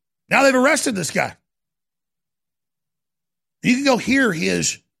 Now they've arrested this guy. You can go hear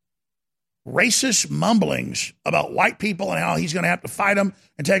his racist mumblings about white people and how he's going to have to fight them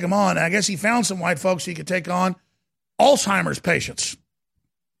and take them on. And I guess he found some white folks he could take on Alzheimer's patients.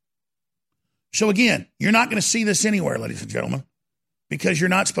 So again, you're not going to see this anywhere, ladies and gentlemen, because you're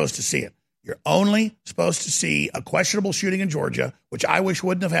not supposed to see it. You're only supposed to see a questionable shooting in Georgia, which I wish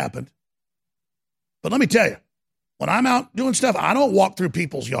wouldn't have happened. But let me tell you, when I'm out doing stuff, I don't walk through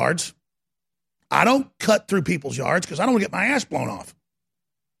people's yards. I don't cut through people's yards because I don't want to get my ass blown off.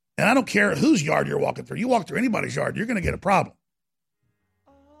 And I don't care whose yard you're walking through. You walk through anybody's yard, you're going to get a problem.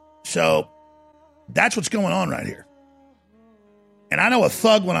 So that's what's going on right here. And I know a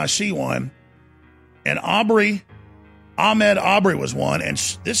thug when I see one. And Ahmed Aubrey was one, and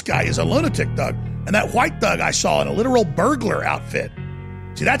this guy is a lunatic thug. And that white thug I saw in a literal burglar outfit.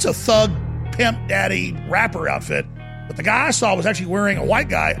 See, that's a thug, pimp, daddy, rapper outfit. But the guy I saw was actually wearing, a white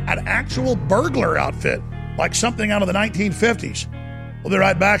guy, an actual burglar outfit, like something out of the 1950s. We'll be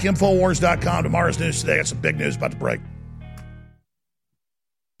right back. Infowars.com. Tomorrow's news today. Got some big news about to break.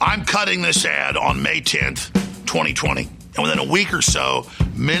 I'm cutting this ad on May 10th, 2020. And within a week or so,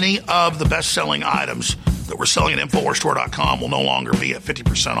 many of the best-selling items that we're selling at InfoWarsStore.com will no longer be at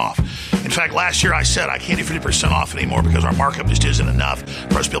 50% off. In fact, last year I said I can't do 50% off anymore because our markup just isn't enough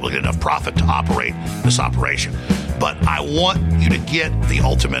for us to be able to get enough profit to operate this operation. But I want you to get the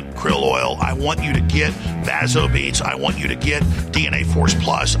ultimate krill oil. I want you to get Vaso Beats. I want you to get DNA Force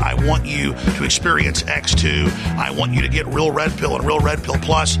Plus. I want you to experience X2. I want you to get Real Red Pill and Real Red Pill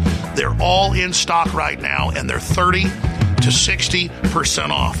Plus. They're all in stock right now, and they're 30 to 60%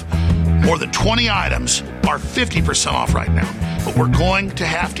 off. More than 20 items are 50% off right now. But we're going to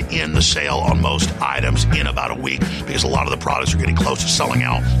have to end the sale on most items in about a week because a lot of the products are getting close to selling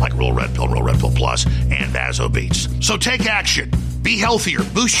out, like Real Red Pill Plus, and Vaso Beats. So take action. Be healthier,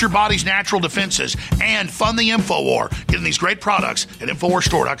 boost your body's natural defenses, and fund the InfoWar. Getting these great products at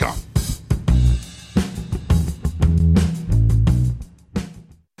InfoWarsStore.com.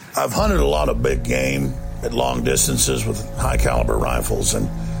 I've hunted a lot of big game at long distances with high caliber rifles, and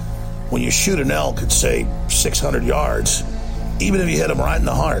when you shoot an elk at, say, 600 yards, even if you hit them right in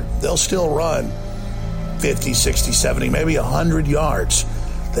the heart, they'll still run 50, 60, 70, maybe 100 yards.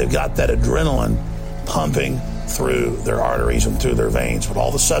 They've got that adrenaline pumping through their arteries and through their veins, but all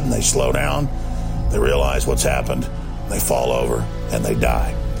of a sudden they slow down, they realize what's happened, they fall over, and they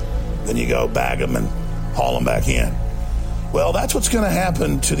die. Then you go bag them and haul them back in. Well, that's what's going to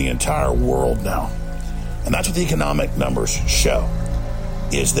happen to the entire world now. And that's what the economic numbers show,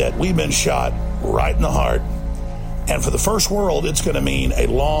 is that we've been shot right in the heart. And for the first world, it's going to mean a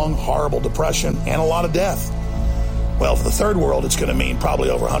long, horrible depression and a lot of death. Well, for the third world, it's going to mean probably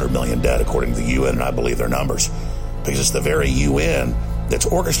over 100 million dead, according to the UN, and I believe their numbers, because it's the very UN that's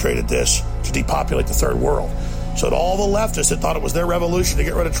orchestrated this to depopulate the third world. So to all the leftists that thought it was their revolution to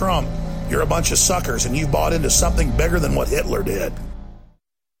get rid of Trump, you're a bunch of suckers, and you've bought into something bigger than what Hitler did.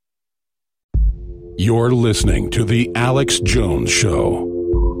 You're listening to The Alex Jones Show.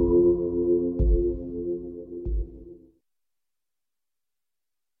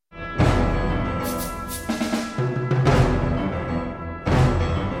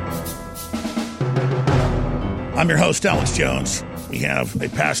 I'm your host, Alex Jones. We have a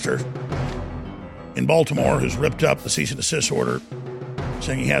pastor in Baltimore who's ripped up the cease and desist order,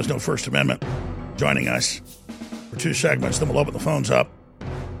 saying he has no First Amendment, joining us for 2 segments. Then we'll open the phones up.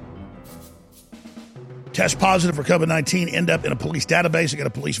 Test positive for COVID-19, end up in a police database and get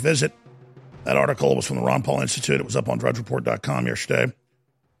a police visit. That article was from the Ron Paul Institute. It was up on drudgereport.com yesterday.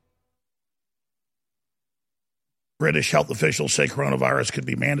 British health officials say coronavirus could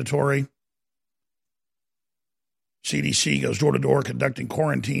be mandatory. CDC goes door to door conducting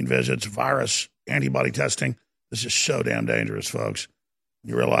quarantine visits, virus, antibody testing. This is so damn dangerous, folks.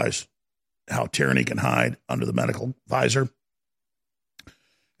 You realize how tyranny can hide under the medical visor.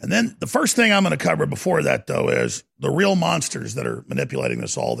 And then the first thing I'm going to cover before that, though, is the real monsters that are manipulating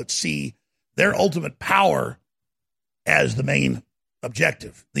this all, that see their ultimate power as the main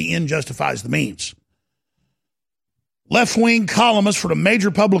objective. The end justifies the means. Left-wing columnist for a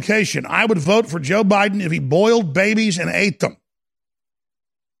major publication. I would vote for Joe Biden if he boiled babies and ate them.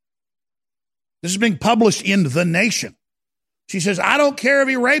 This is being published in The Nation. She says, I don't care if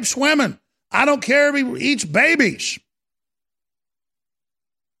he rapes women. I don't care if he eats babies.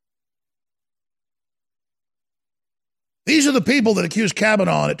 These are the people that accused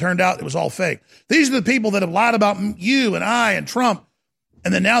Kavanaugh, and it turned out it was all fake. These are the people that have lied about you and I and Trump.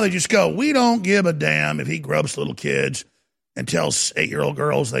 And then now they just go, we don't give a damn if he grubs little kids and tells 8-year-old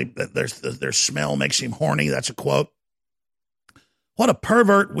girls their smell makes him horny. That's a quote. What a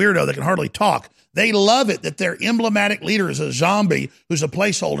pervert weirdo that can hardly talk. They love it that their emblematic leader is a zombie who's a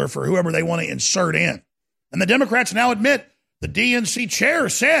placeholder for whoever they want to insert in. And the Democrats now admit the DNC chair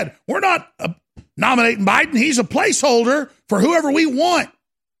said, we're not nominating Biden. He's a placeholder for whoever we want.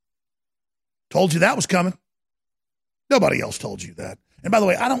 Told you that was coming. Nobody else told you that. And by the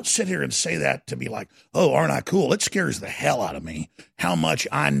way, I don't sit here and say that to be like, oh, aren't I cool? It scares the hell out of me how much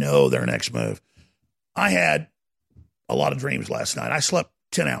I know their next move. I had a lot of dreams last night. I slept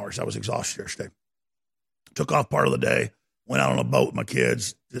 10 hours. I was exhausted yesterday. Took off part of the day, went out on a boat with my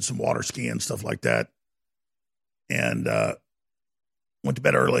kids, did some water skiing, stuff like that. And went to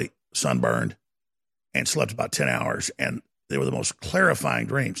bed early, sunburned, and slept about 10 hours. And they were the most clarifying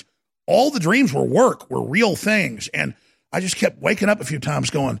dreams. All the dreams were work, were real things. And I just kept waking up a few times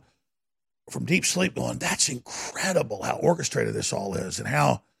going, from deep sleep going, that's incredible how orchestrated this all is, and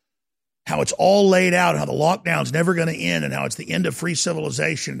how it's all laid out, and how the lockdown's never going to end, and how it's the end of free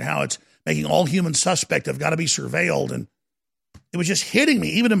civilization, and how it's making all human suspect have got to be surveilled. And it was just hitting me,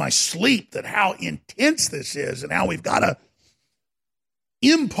 even in my sleep, that how intense this is, and how we've got to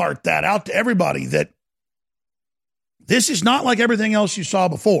impart that out to everybody, that this is not like everything else you saw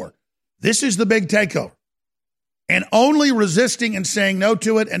before. This is the big takeover. And only resisting and saying no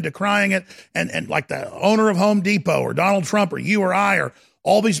to it and decrying it, and like the owner of Home Depot or Donald Trump or you or I or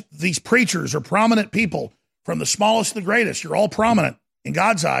all these preachers or prominent people, from the smallest to the greatest, you're all prominent in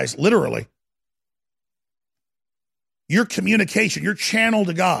God's eyes, literally. Your communication, your channel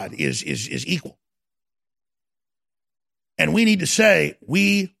to God is equal. And we need to say,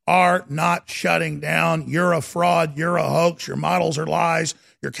 we are not shutting down. You're a fraud. You're a hoax. Your models are lies.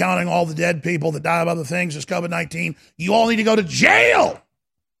 You're counting all the dead people that die of other things as COVID-19. You all need to go to jail.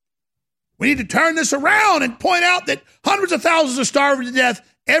 We need to turn this around and point out that hundreds of thousands are starving to death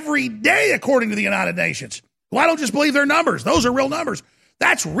every day, according to the United Nations. Well, I don't just believe their numbers. Those are real numbers.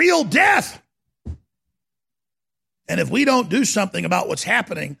 That's real death. And if we don't do something about what's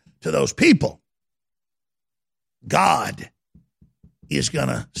happening to those people, God is going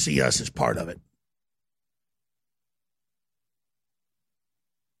to see us as part of it.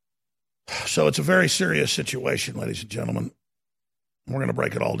 So it's a very serious situation, ladies and gentlemen. We're going to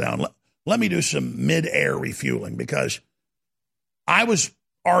break it all down. Let me do some mid-air refueling, because I was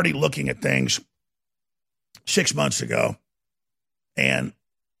already looking at things 6 months ago, and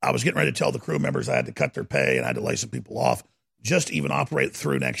I was getting ready to tell the crew members I had to cut their pay and I had to lay some people off just to even operate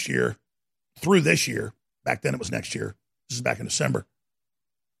through this year. Back then it was next year. This is back in December.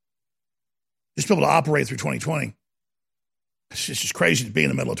 Just to be able to operate through 2020. It's just crazy to be in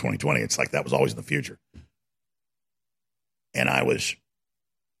the middle of 2020. It's like that was always in the future. And I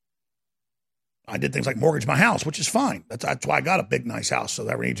did things like mortgage my house, which is fine. That's why I got a big, nice house, so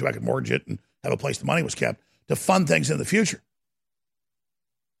that I need to, I could mortgage it and have a place the money was kept to fund things in the future.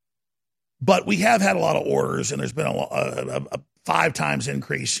 But we have had a lot of orders, and there's been a 5 times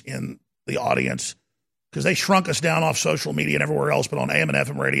increase in the audience, because they shrunk us down off social media and everywhere else, but on AM and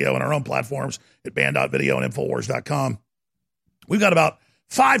FM radio and our own platforms at band.video and Infowars.com. We've got about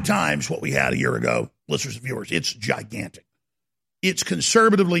 5 times what we had a year ago, listeners and viewers. It's gigantic. It's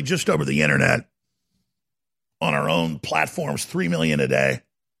conservatively just over the internet on our own platforms, 3 million a day.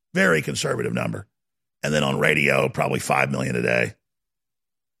 Very conservative number. And then on radio, probably 5 million a day.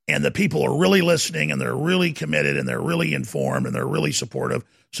 And the people are really listening, and they're really committed, and they're really informed, and they're really supportive.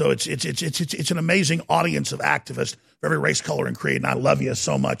 So it's an amazing audience of activists of every race, color, and creed. And I love you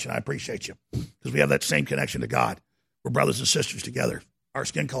so much, and I appreciate you, because we have that same connection to God. We're brothers and sisters together. Our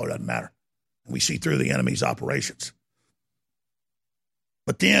skin color doesn't matter. And we see through the enemy's operations.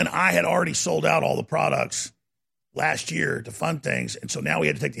 But then I had already sold out all the products last year to fund things. And so now we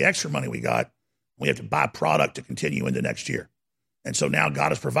had to take the extra money we got. We have to buy product to continue into next year. And so now God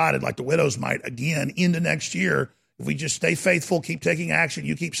has provided, like the widows might, again, into next year. If we just stay faithful, keep taking action,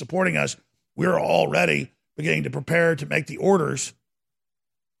 you keep supporting us, we're already beginning to prepare to make the orders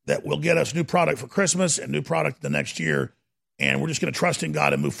that will get us new product for Christmas and new product the next year. And we're just going to trust in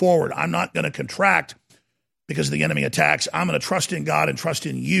God and move forward. I'm not going to contract because of the enemy attacks. I'm going to trust in God and trust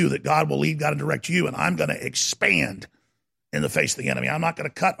in you that God will lead, God, and direct you. And I'm going to expand in the face of the enemy. I'm not going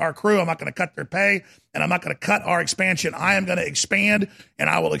to cut our crew. I'm not going to cut their pay. And I'm not going to cut our expansion. I am going to expand, and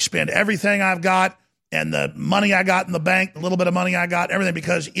I will expend everything I've got and the money I got in the bank, the little bit of money I got, everything,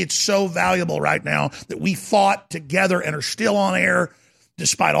 because it's so valuable right now that we fought together and are still on air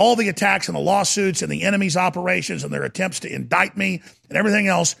despite all the attacks and the lawsuits and the enemy's operations and their attempts to indict me and everything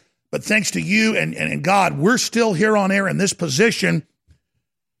else. But thanks to you and God, we're still here on air in this position.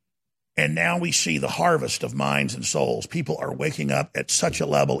 And now we see the harvest of minds and souls. People are waking up at such a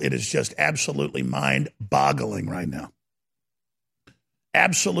level. It is just absolutely mind-boggling right now.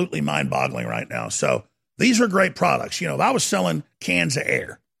 Absolutely mind-boggling right now. So these are great products. You know, if I was selling cans of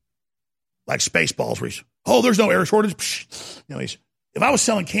air, like Spaceballs, where there's no air shortage. Psh. You know, if I was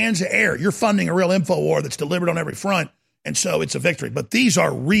selling cans of air, you're funding a real info war that's delivered on every front. And so it's a victory. But these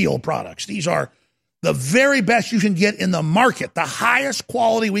are real products. These are the very best you can get in the market, the highest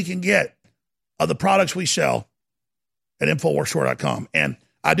quality we can get of the products we sell at InfoWarsStore.com. And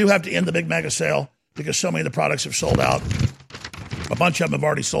I do have to end the big mega sale because so many of the products have sold out. A bunch of them have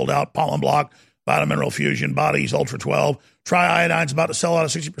already sold out. Pollen Block, Vitamin Mineral Fusion, Bodies, Ultra 12. Tri-Iodine's about to sell out at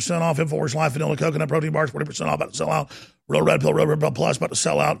 60% off. InfoWars Life Vanilla Coconut Protein Bars, 40% off, about to sell out. Real Red Pill Plus, about to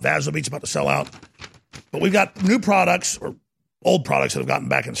sell out. Vasobeat's about to sell out. But we've got new products, or old products that have gotten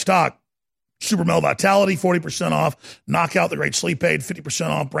back in stock. Super Male Vitality, 40% off. Knockout, the great sleep aid, 50%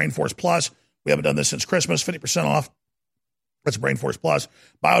 off. Brain Force Plus, we haven't done this since Christmas, 50% off. That's Brain Force Plus.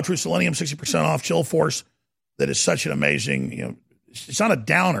 BioTrue Selenium, 60% off. Chill Force, that is such an amazing, you know, it's not a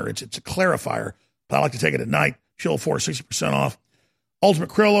downer, it's a clarifier, but I like to take it at night. Chill Force, 60% off. Ultimate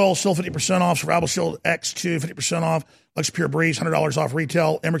Krill Oil, still 50% off. Survival Shield X2, 50% off. Lux Pure Breeze, $100 off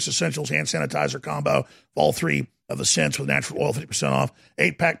retail. Emmerich Essentials Hand Sanitizer Combo, all three of the scents with natural oil, 50% off.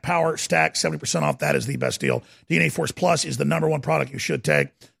 8-pack Power Stack, 70% off. That is the best deal. DNA Force Plus is the number one product you should take,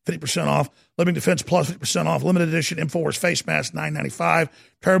 50% off. Living Defense Plus, 50% off. Limited edition InfoWars Face Mask, $9.95.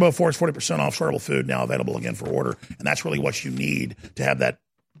 Turbo Force, 40% off. Sortable food now available again for order. And that's really what you need to have that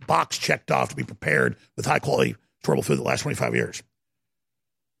box checked off to be prepared with high-quality sortable food that lasts 25 years.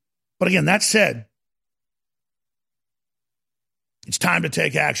 But again, that said, it's time to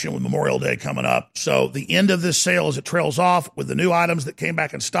take action with Memorial Day coming up. So the end of this sale, as it trails off with the new items that came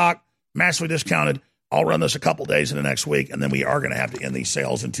back in stock, massively discounted. I'll run this a couple days in the next week, and then we are going to have to end these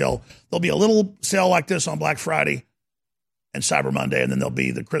sales until there'll be a little sale like this on Black Friday and Cyber Monday, and then there'll be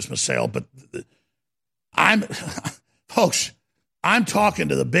the Christmas sale. But folks, I'm talking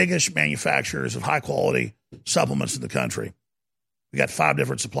to the biggest manufacturers of high-quality supplements in the country. We got 5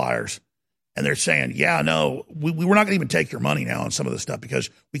 different suppliers. And they're saying, yeah, no, we're not going to even take your money now on some of this stuff because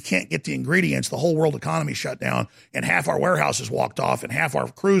we can't get the ingredients. The whole world economy shut down, and half our warehouses walked off, and half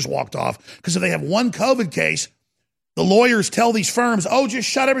our crews walked off. Because if they have one COVID case, the lawyers tell these firms, just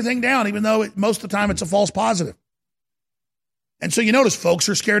shut everything down, even though most of the time it's a false positive. And so you notice folks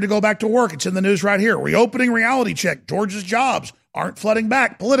are scared to go back to work. It's in the news right here. Reopening reality check. Georgia's jobs aren't flooding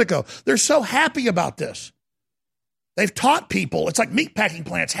back. Politico. They're so happy about this. They've taught people, it's like meat packing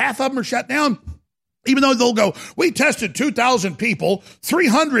plants. Half of them are shut down, even though they'll go, we tested 2,000 people,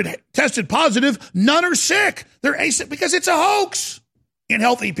 300 tested positive, none are sick. They're asymptomatic because it's a hoax in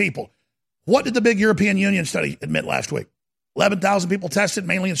healthy people. What did the big European Union study admit last week? 11,000 people tested,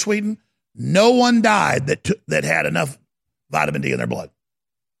 mainly in Sweden. No one died that had enough vitamin D in their blood.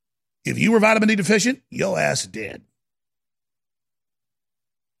 If you were vitamin D deficient, your ass dead.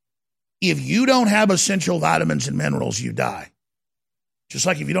 If you don't have essential vitamins and minerals, you die. Just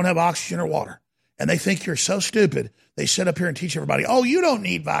like if you don't have oxygen or water. And they think you're so stupid, they sit up here and teach everybody, you don't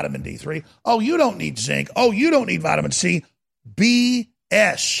need vitamin D3. You don't need zinc. You don't need vitamin C.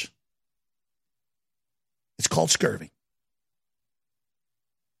 BS. It's called scurvy.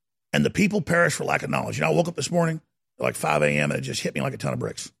 And the people perish for lack of knowledge. You know, I woke up this morning at like 5 a.m. and it just hit me like a ton of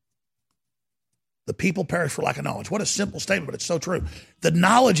bricks. The people perish for lack of knowledge. What a simple statement, but it's so true. The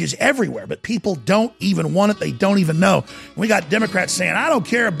knowledge is everywhere, but people don't even want it. They don't even know. We got Democrats saying, I don't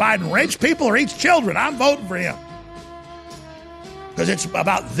care if Biden rapes people or eats children. I'm voting for him. Because it's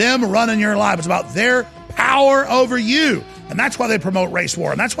about them running your life. It's about their power over you. And that's why they promote race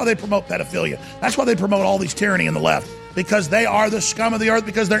war. And that's why they promote pedophilia. That's why they promote all these tyranny in the left. Because they are the scum of the earth,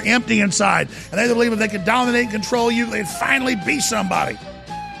 because they're empty inside. And they believe if they could dominate and control you, they'd finally be somebody.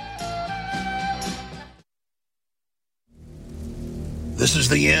 This is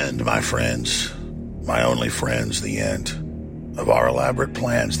the end, my friends, my only friends, the end of our elaborate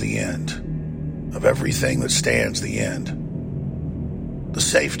plans, the end of everything that stands, the end. the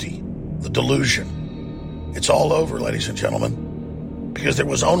safety, the delusion. It's all over, ladies and gentlemen, because there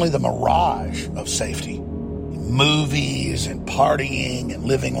was only the mirage of safety. Movies and partying and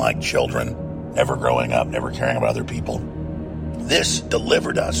living like children, never growing up, never caring about other people. This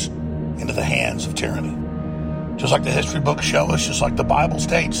delivered us into the hands of tyranny. Just like the history books show us, just like the Bible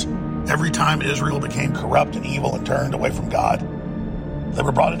states, every time Israel became corrupt and evil and turned away from God, they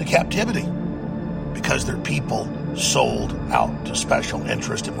were brought into captivity because their people sold out to special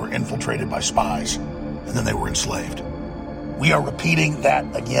interest and were infiltrated by spies, and then they were enslaved. We are repeating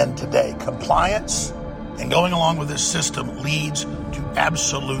that again today. Compliance and going along with this system leads to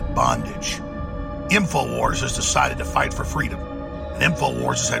absolute bondage. InfoWars has decided to fight for freedom, and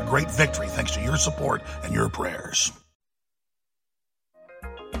InfoWars has had great victory thanks to your support and your prayers.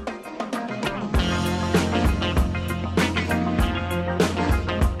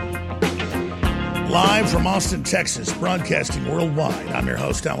 Live from Austin, Texas, broadcasting worldwide. I'm your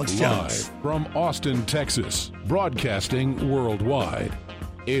host, Alex Jones. Live from Austin, Texas, broadcasting worldwide.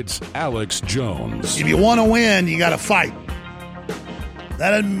 It's Alex Jones. If you want to win, you got to fight. That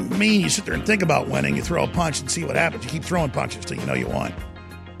doesn't mean you sit there and think about winning. You throw a punch and see what happens. You keep throwing punches till you know you won.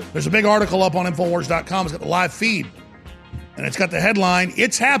 There's a big article up on Infowars.com. It's got the live feed. And it's got the headline,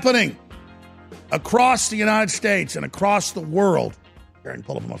 "It's happening across the United States and across the world." Here, I can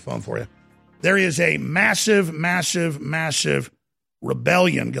pull up on my phone for you. There is a massive, massive, massive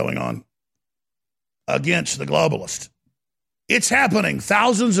rebellion going on against the globalists. It's happening.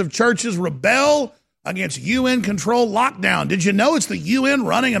 Thousands of churches rebel against UN-controlled lockdown. Did you know it's the UN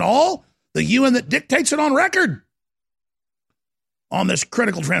running it all? The UN that dictates it on record. On this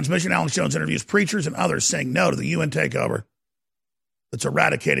critical transmission, Alex Jones interviews preachers and others saying no to the UN takeover that's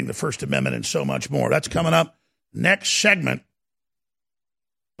eradicating the First Amendment and so much more. That's coming up next segment.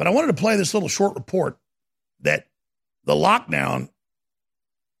 But I wanted to play this little short report that the lockdown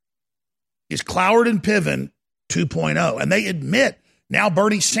is Cloward and Piven 2.0. And they admit, now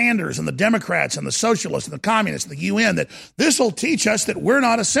Bernie Sanders and the Democrats and the socialists and the communists and the UN, that this will teach us that we're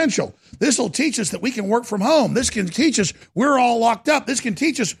not essential. This will teach us that we can work from home. This can teach us we're all locked up. This can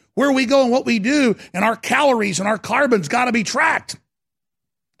teach us where we go and what we do, and our calories and our carbons got to be tracked.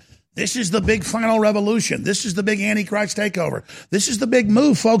 This is the big final revolution. This is the big Antichrist takeover. This is the big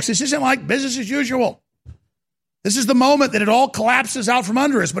move, folks. This isn't like business as usual. This is the moment that it all collapses out from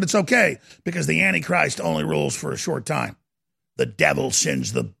under us, but it's okay because the Antichrist only rules for a short time. The devil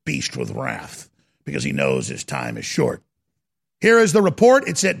sends the beast with wrath because he knows his time is short. Here is the report.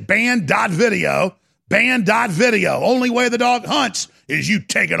 It's at ban.video. Ban.video. Only way the dog hunts is you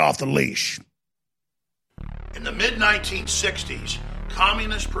take it off the leash. In the mid-1960s,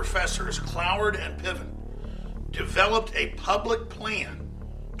 communist professors Cloward and Piven developed a public plan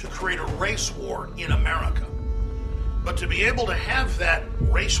to create a race war in America. But to be able to have that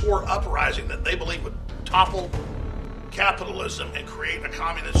race war uprising that they believe would topple capitalism and create a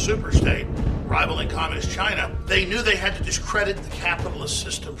communist superstate rivaling communist China, they knew they had to discredit the capitalist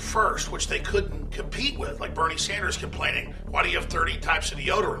system first, which they couldn't compete with. Like Bernie Sanders complaining, why do you have 30 types of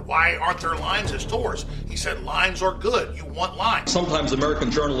deodorant? Why aren't there lines at stores? He said lines are good. You want lines. Sometimes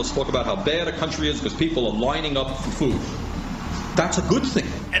American journalists talk about how bad a country is because people are lining up for food. That's a good thing.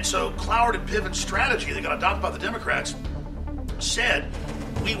 And so Cloward and Piven's strategy that got adopted by the Democrats said,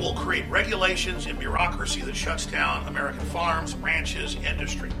 we will create regulations and bureaucracy that shuts down American farms, ranches,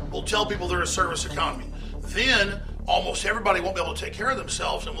 industry. We'll tell people they're a service economy. Then almost everybody won't be able to take care of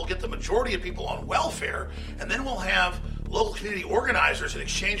themselves, and we'll get the majority of people on welfare, and then we'll have local community organizers in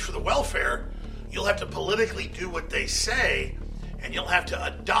exchange for the welfare. You'll have to politically do what they say, and you'll have to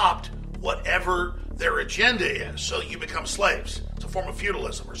adopt whatever their agenda is, so you become slaves. It's a form of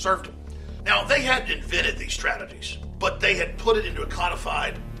feudalism or serfdom. Now, they hadn't invented these strategies, but they had put it into a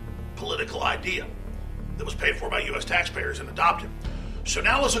codified political idea that was paid for by U.S. taxpayers and adopted. So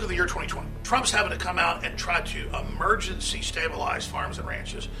now let's look at the year 2020. Trump's having to come out and try to emergency stabilize farms and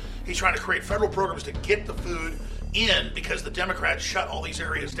ranches. He's trying to create federal programs to get the food in because the Democrats shut all these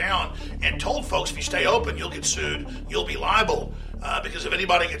areas down and told folks if you stay open, you'll get sued, you'll be liable. Because if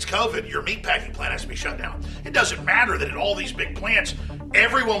anybody gets COVID, your meatpacking plant has to be shut down. It doesn't matter that in all these big plants,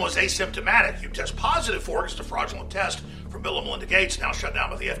 everyone was asymptomatic. You test positive for it. It's a fraudulent test from Bill and Melinda Gates, now shut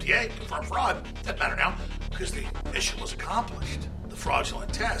down by the FDA, confirmed fraud. Doesn't matter now because the mission was accomplished. The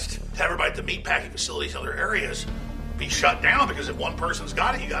fraudulent test. To everybody at the meatpacking facilities in other areas be shut down because if one person's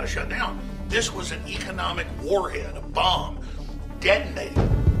got it, you got to shut down. This was an economic warhead, a bomb, detonating.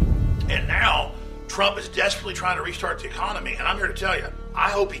 And now Trump is desperately trying to restart the economy, and I'm here to tell you, I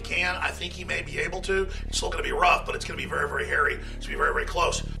hope he can. I think he may be able to. It's still going to be rough, but it's going to be very, very hairy. It's going to be very, very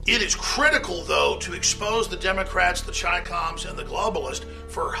close. It is critical, though, to expose the Democrats, the Chi-Coms, and the globalists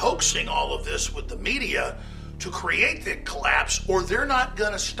for hoaxing all of this with the media to create the collapse, or they're not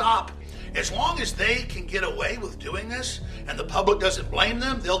going to stop. As long as they can get away with doing this and the public doesn't blame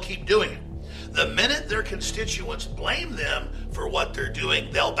them, they'll keep doing it. The minute their constituents blame them for what they're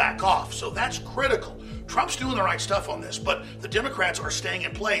doing, they'll back off. So that's critical. Trump's doing the right stuff on this, but the Democrats are staying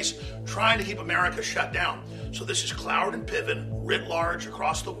in place, trying to keep America shut down. So this is Cloward and Piven, writ large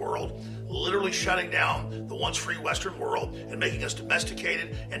across the world, literally shutting down the once free Western world and making us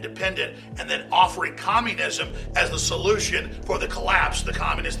domesticated and dependent, and then offering communism as the solution for the collapse the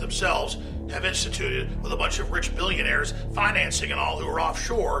communists themselves have instituted, with a bunch of rich billionaires financing and all who are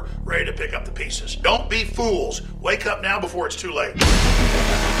offshore, ready to pick up the pieces. Don't be fools. Wake up now before it's too late.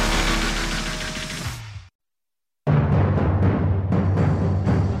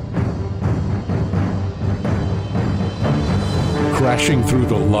 Crashing through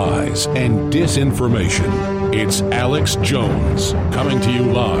the lies and disinformation, it's Alex Jones, coming to you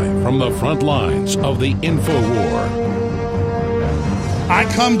live from the front lines of the InfoWar. I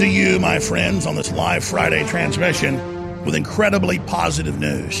come to you, my friends, on this live Friday transmission with incredibly positive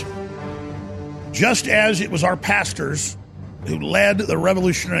news. Just as it was our pastors who led the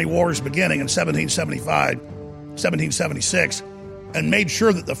Revolutionary War's beginning in 1775, 1776, and made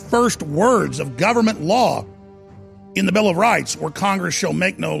sure that the first words of government law in the Bill of Rights were Congress shall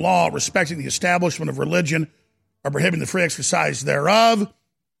make no law respecting the establishment of religion or prohibiting the free exercise thereof,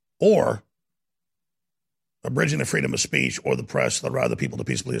 or abridging the freedom of speech or the press, the right of the people to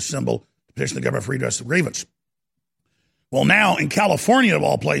peacefully assemble to petition the government for redress of grievance. Well, now in California, of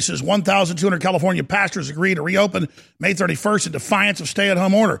all places, 1,200 California pastors agree to reopen May 31st in defiance of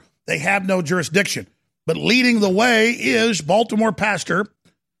stay-at-home order. They have no jurisdiction. But leading the way is Baltimore pastor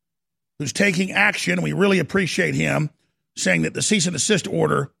who's taking action, and we really appreciate him, saying that the cease and desist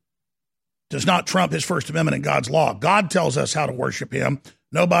order does not trump his First Amendment and God's law. God tells us how to worship him.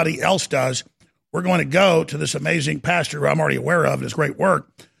 Nobody else does. We're going to go to this amazing pastor who I'm already aware of and his great work,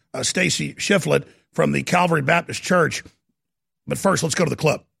 Stacy Shiflett from the Calvary Baptist Church. But first, let's go to the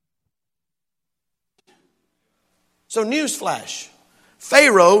clip. So newsflash,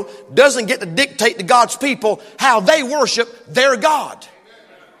 Pharaoh doesn't get to dictate to God's people how they worship their God.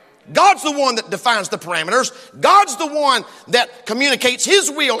 God's the one that defines the parameters. God's the one that communicates His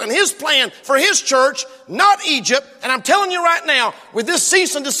will and His plan for His church, not Egypt. And I'm telling you right now, with this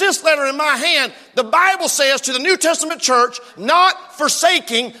cease and desist letter in my hand, the Bible says to the New Testament church, not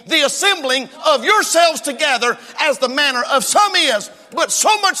forsaking the assembling of yourselves together as the manner of some is, but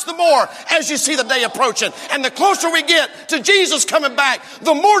so much the more as you see the day approaching. And the closer we get to Jesus coming back,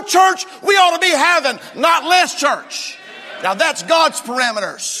 the more church we ought to be having, not less church. Now that's God's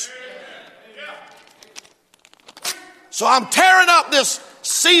parameters. So I'm tearing up this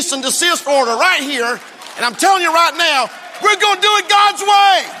cease and desist order right here, and I'm telling you right now, we're going to do it God's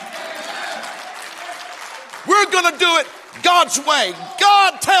way. We're going to do it God's way.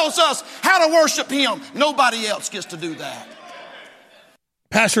 God tells us how to worship Him. Nobody else gets to do that.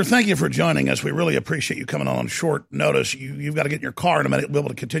 Pastor, thank you for joining us. We really appreciate you coming on short notice. You've got to get in your car in a minute. We'll be able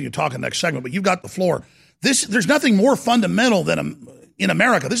to continue talking next segment, but you've got the floor. There's nothing more fundamental than in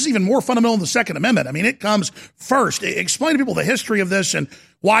America. This is even more fundamental than the Second Amendment. I mean, it comes first. Explain to people the history of this and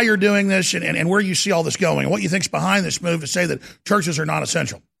why you're doing this and where you see all this going and what you think's behind this move to say that churches are not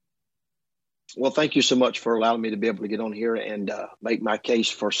essential. Well, thank you so much for allowing me to be able to get on here and make my case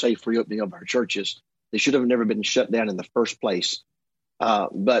for safe reopening of our churches. They should have never been shut down in the first place.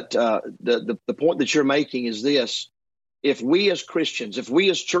 But the point that you're making is this. If we as Christians, if we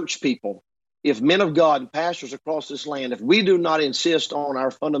as church people, if men of God and pastors across this land, if we do not insist on our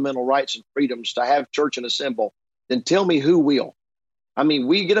fundamental rights and freedoms to have church and assemble, then tell me who will. I mean,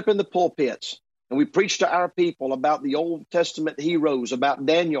 we get up in the pulpits and we preach to our people about the Old Testament heroes, about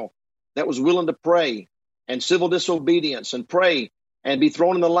Daniel that was willing to pray and civil disobedience and pray and be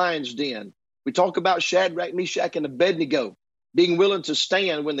thrown in the lion's den. We talk about Shadrach, Meshach, and Abednego being willing to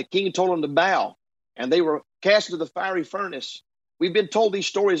stand when the king told them to bow and they were cast into the fiery furnace. We've been told these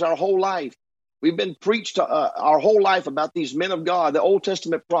stories our whole life. We've been preached our whole life about these men of God, the Old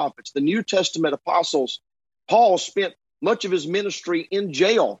Testament prophets, the New Testament apostles. Paul spent much of his ministry in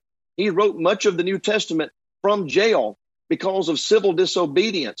jail. He wrote much of the New Testament from jail because of civil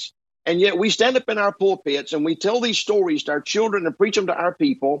disobedience. And yet we stand up in our pulpits and we tell these stories to our children and preach them to our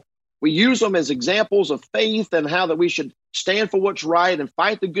people. We use them as examples of faith and how that we should stand for what's right and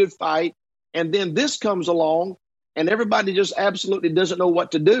fight the good fight. And then this comes along and everybody just absolutely doesn't know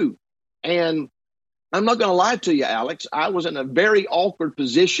what to do. And I'm not going to lie to you, Alex. I was in a very awkward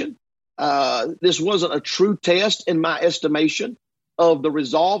position. This wasn't a true test, in my estimation, of the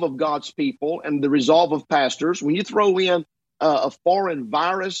resolve of God's people and the resolve of pastors. When you throw in a foreign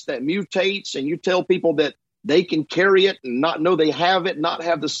virus that mutates and you tell people that they can carry it and not know they have it, not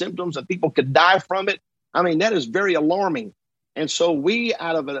have the symptoms, and people could die from it, I mean, that is very alarming. And so we,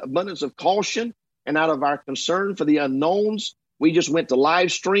 out of an abundance of caution and out of our concern for the unknowns, we just went to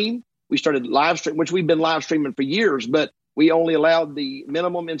live stream. We started live stream, which we've been live streaming for years, but we only allowed the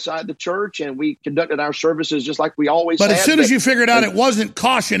minimum inside the church, and we conducted our services just like we always had. But as soon as you figured out it wasn't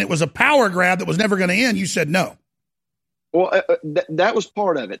caution, it was a power grab that was never going to end, you said no. Well, that was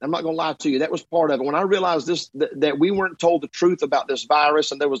part of it. I'm not going to lie to you. That was part of it. When I realized that we weren't told the truth about this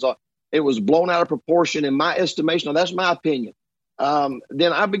virus, and it was blown out of proportion, in my estimation. Now, that's my opinion.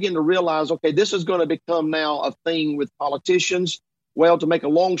 Then I began to realize, okay, this is going to become now a thing with politicians. Well, to make a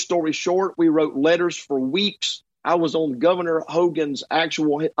long story short, we wrote letters for weeks. I was on Governor Hogan's I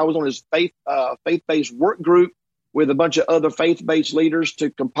was on his faith-based work group with a bunch of other faith-based leaders to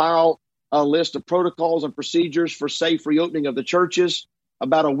compile a list of protocols and procedures for safe reopening of the churches.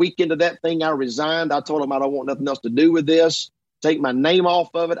 About a week into that thing, I resigned. I told them I don't want nothing else to do with this. Take my name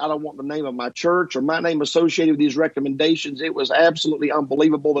off of it. I don't want the name of my church or my name associated with these recommendations. It was absolutely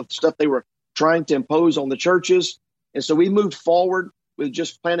unbelievable, the stuff they were trying to impose on the churches. And so we moved forward with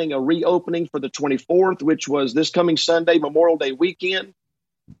just planning a reopening for the 24th, which was this coming Sunday, Memorial Day weekend.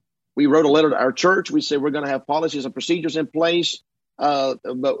 We wrote a letter to our church. We said we're going to have policies and procedures in place. But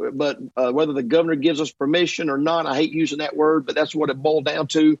whether the governor gives us permission or not, I hate using that word, but that's what it boiled down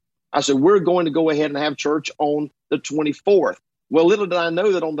to. I said, we're going to go ahead and have church on the 24th. Well, little did I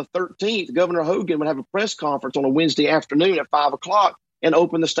know that on the 13th, Governor Hogan would have a press conference on a Wednesday afternoon at 5 o'clock and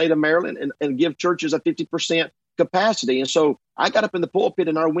open the state of Maryland and give churches a 50% capacity. And so I got up in the pulpit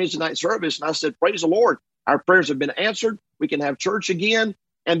in our Wednesday night service and I said, praise the Lord, our prayers have been answered. We can have church again.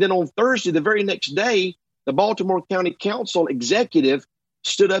 And then on Thursday, the very next day, the Baltimore County Council executive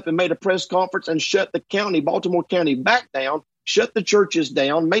stood up and made a press conference and shut the Baltimore County back down, shut the churches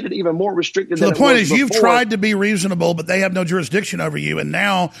down, made it even more restricted than it was before. So the point is, you've tried to be reasonable, but they have no jurisdiction over you. And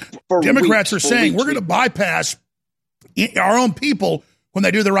now Democrats are saying we're going to bypass our own people when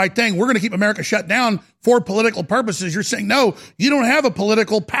they do the right thing. We're going to keep America shut down for political purposes. You're saying, no, you don't have a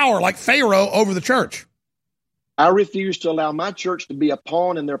political power like Pharaoh over the church. I refuse to allow my church to be a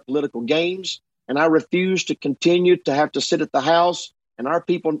pawn in their political games. And I refuse to continue to have to sit at the house and our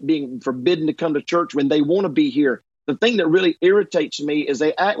people being forbidden to come to church when they want to be here. The thing that really irritates me is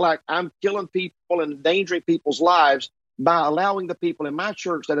they act like I'm killing people and endangering people's lives by allowing the people in my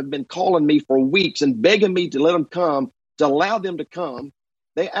church that have been calling me for weeks and begging me to let them come, to allow them to come.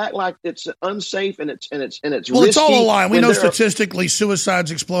 They act like it's unsafe and it's risky. Well, it's all a lie. We know statistically suicides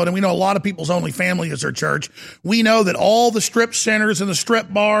explode, and we know a lot of people's only family is their church. We know that all the strip centers and the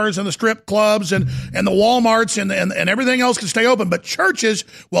strip bars and the strip clubs and the Walmarts and everything else can stay open, but churches,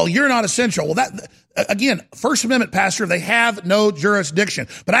 well, you're not essential. Well, that again, First Amendment, Pastor, they have no jurisdiction.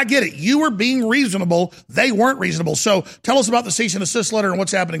 But I get it. You were being reasonable. They weren't reasonable. So tell us about the cease and desist letter and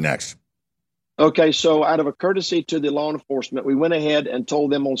what's happening next. Okay, so out of a courtesy to the law enforcement, we went ahead and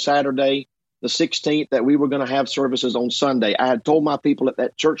told them on Saturday, the 16th, that we were going to have services on Sunday. I had told my people at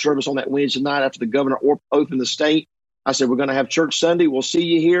that church service on that Wednesday night after the governor opened the state, I said, we're going to have church Sunday. We'll see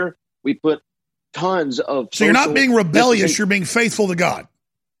you here. We put tons of... So you're not being rebellious. You're being faithful to God.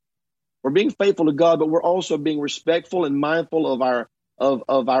 We're being faithful to God, but we're also being respectful and mindful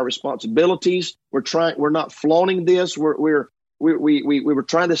of our responsibilities. We're not flaunting this. We were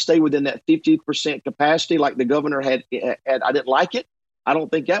trying to stay within that 50% capacity like the governor had. I didn't like it. I don't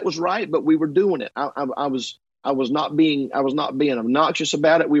think that was right, but we were doing it. I was not being obnoxious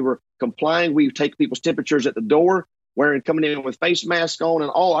about it. We were complying. We take people's temperatures at the door, coming in with face masks on and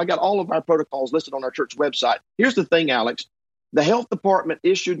all. I got all of our protocols listed on our church website. Here's the thing, Alex. The health department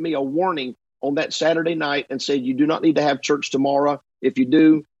issued me a warning on that Saturday night and said, you do not need to have church tomorrow. If you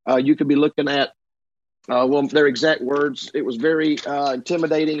do, you could be looking at their exact words. It was very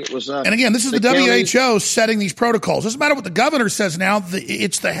intimidating. It was, and again, this is the WHO setting these protocols. Doesn't matter what the governor says now.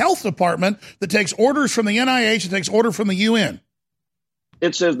 It's the health department that takes orders from the NIH and takes order from the UN.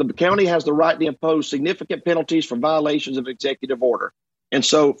 It says the county has the right to impose significant penalties for violations of executive order. And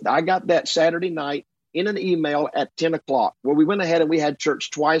so I got that Saturday night in an email at 10 o'clock. Well, we went ahead and we had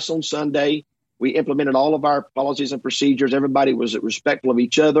church twice on Sunday. We implemented all of our policies and procedures. Everybody was respectful of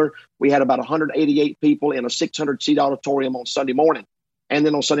each other. We had about 188 people in a 600-seat auditorium on Sunday morning. And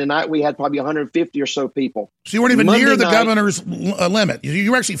then on Sunday night, we had probably 150 or so people. So you weren't even near the governor's limit.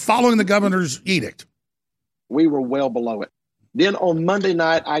 You were actually following the governor's edict. We were well below it. Then on Monday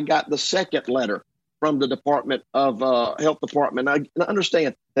night, I got the second letter. from the Department of Health Department. I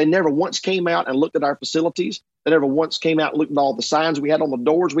understand they never once came out and looked at our facilities. They never once came out and looked at all the signs we had on the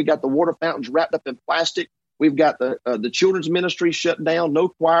doors. We got the water fountains wrapped up in plastic. We've got the children's ministry shut down. No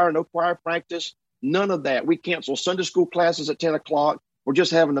choir practice, none of that. We canceled Sunday school classes at 10 o'clock. We're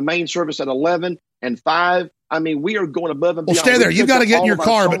just having the main service at 11 and 5. I mean, we are going above and beyond. Well, stay there. You've got to get in your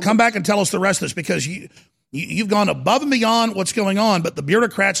car, but come back and tell us the rest of this, because you've gone above and beyond what's going on, but the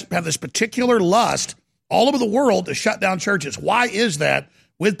bureaucrats have this particular lust all over the world to shut down churches. Why is that?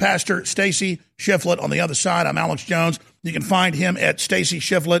 With Pastor Stacy Shiflett on the other side, I'm Alex Jones. You can find him at Stacy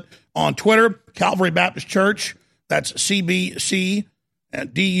Shiflett on Twitter, Calvary Baptist Church. That's CBC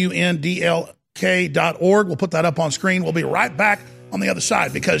at DUNDLK.org. We'll put that up on screen. We'll be right back on the other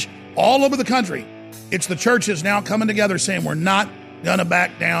side, because all over the country, it's the churches now coming together saying we're not going to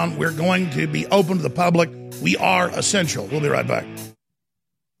back down. We're going to be open to the public. We are essential. We'll be right back.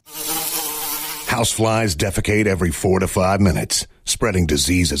 Houseflies defecate every 4 to 5 minutes, spreading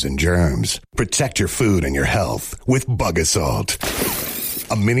diseases and germs. Protect your food and your health with Bug Assault,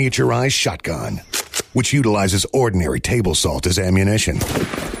 a miniaturized shotgun which utilizes ordinary table salt as ammunition.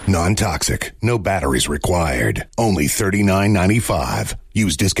 Non-toxic, no batteries required. Only $39.95.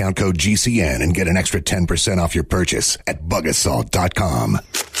 Use discount code GCN and get an extra 10% off your purchase at bugassault.com.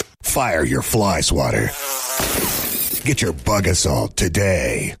 Fire your fly swatter. Get your Bug Assault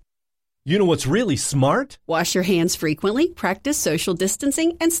today. You know what's really smart? Wash your hands frequently, practice social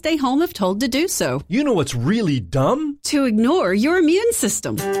distancing, and stay home if told to do so. You know what's really dumb? To ignore your immune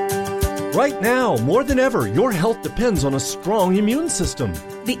system. Right now, more than ever, your health depends on a strong immune system.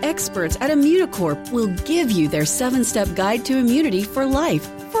 The experts at Immunocorp will give you their 7-step guide to immunity for life,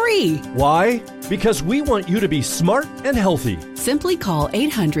 free. Why? Because we want you to be smart and healthy. Simply call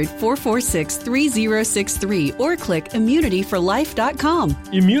 800-446-3063 or click immunityforlife.com.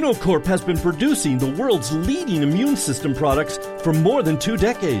 Immunocorp has been producing the world's leading immune system products for more than 2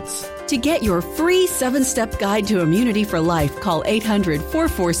 decades. To get your free 7-step guide to immunity for life, call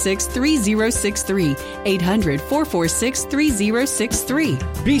 800-446-3063.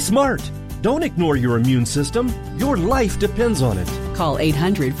 800-446-3063. Be smart. Don't ignore your immune system. Your life depends on it. Call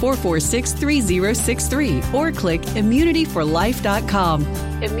 800-446-3063 or click immunityforlife.com.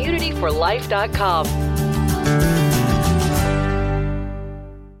 Immunityforlife.com.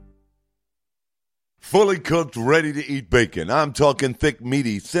 Fully cooked, ready-to-eat bacon. I'm talking thick,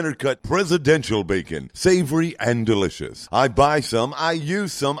 meaty, center-cut presidential bacon. Savory and delicious. I buy some, I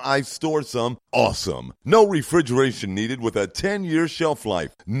use some, I store some. Awesome. No refrigeration needed with a 10-year shelf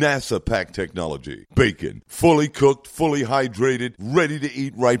life. NASA-packed technology. Bacon. Fully cooked, fully hydrated, ready to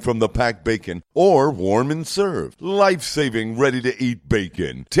eat right from the packed bacon. Or warm and served. Life-saving, ready-to-eat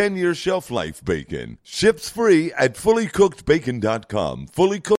bacon. 10-year shelf life bacon. Ships free at fullycookedbacon.com. Fully cooked.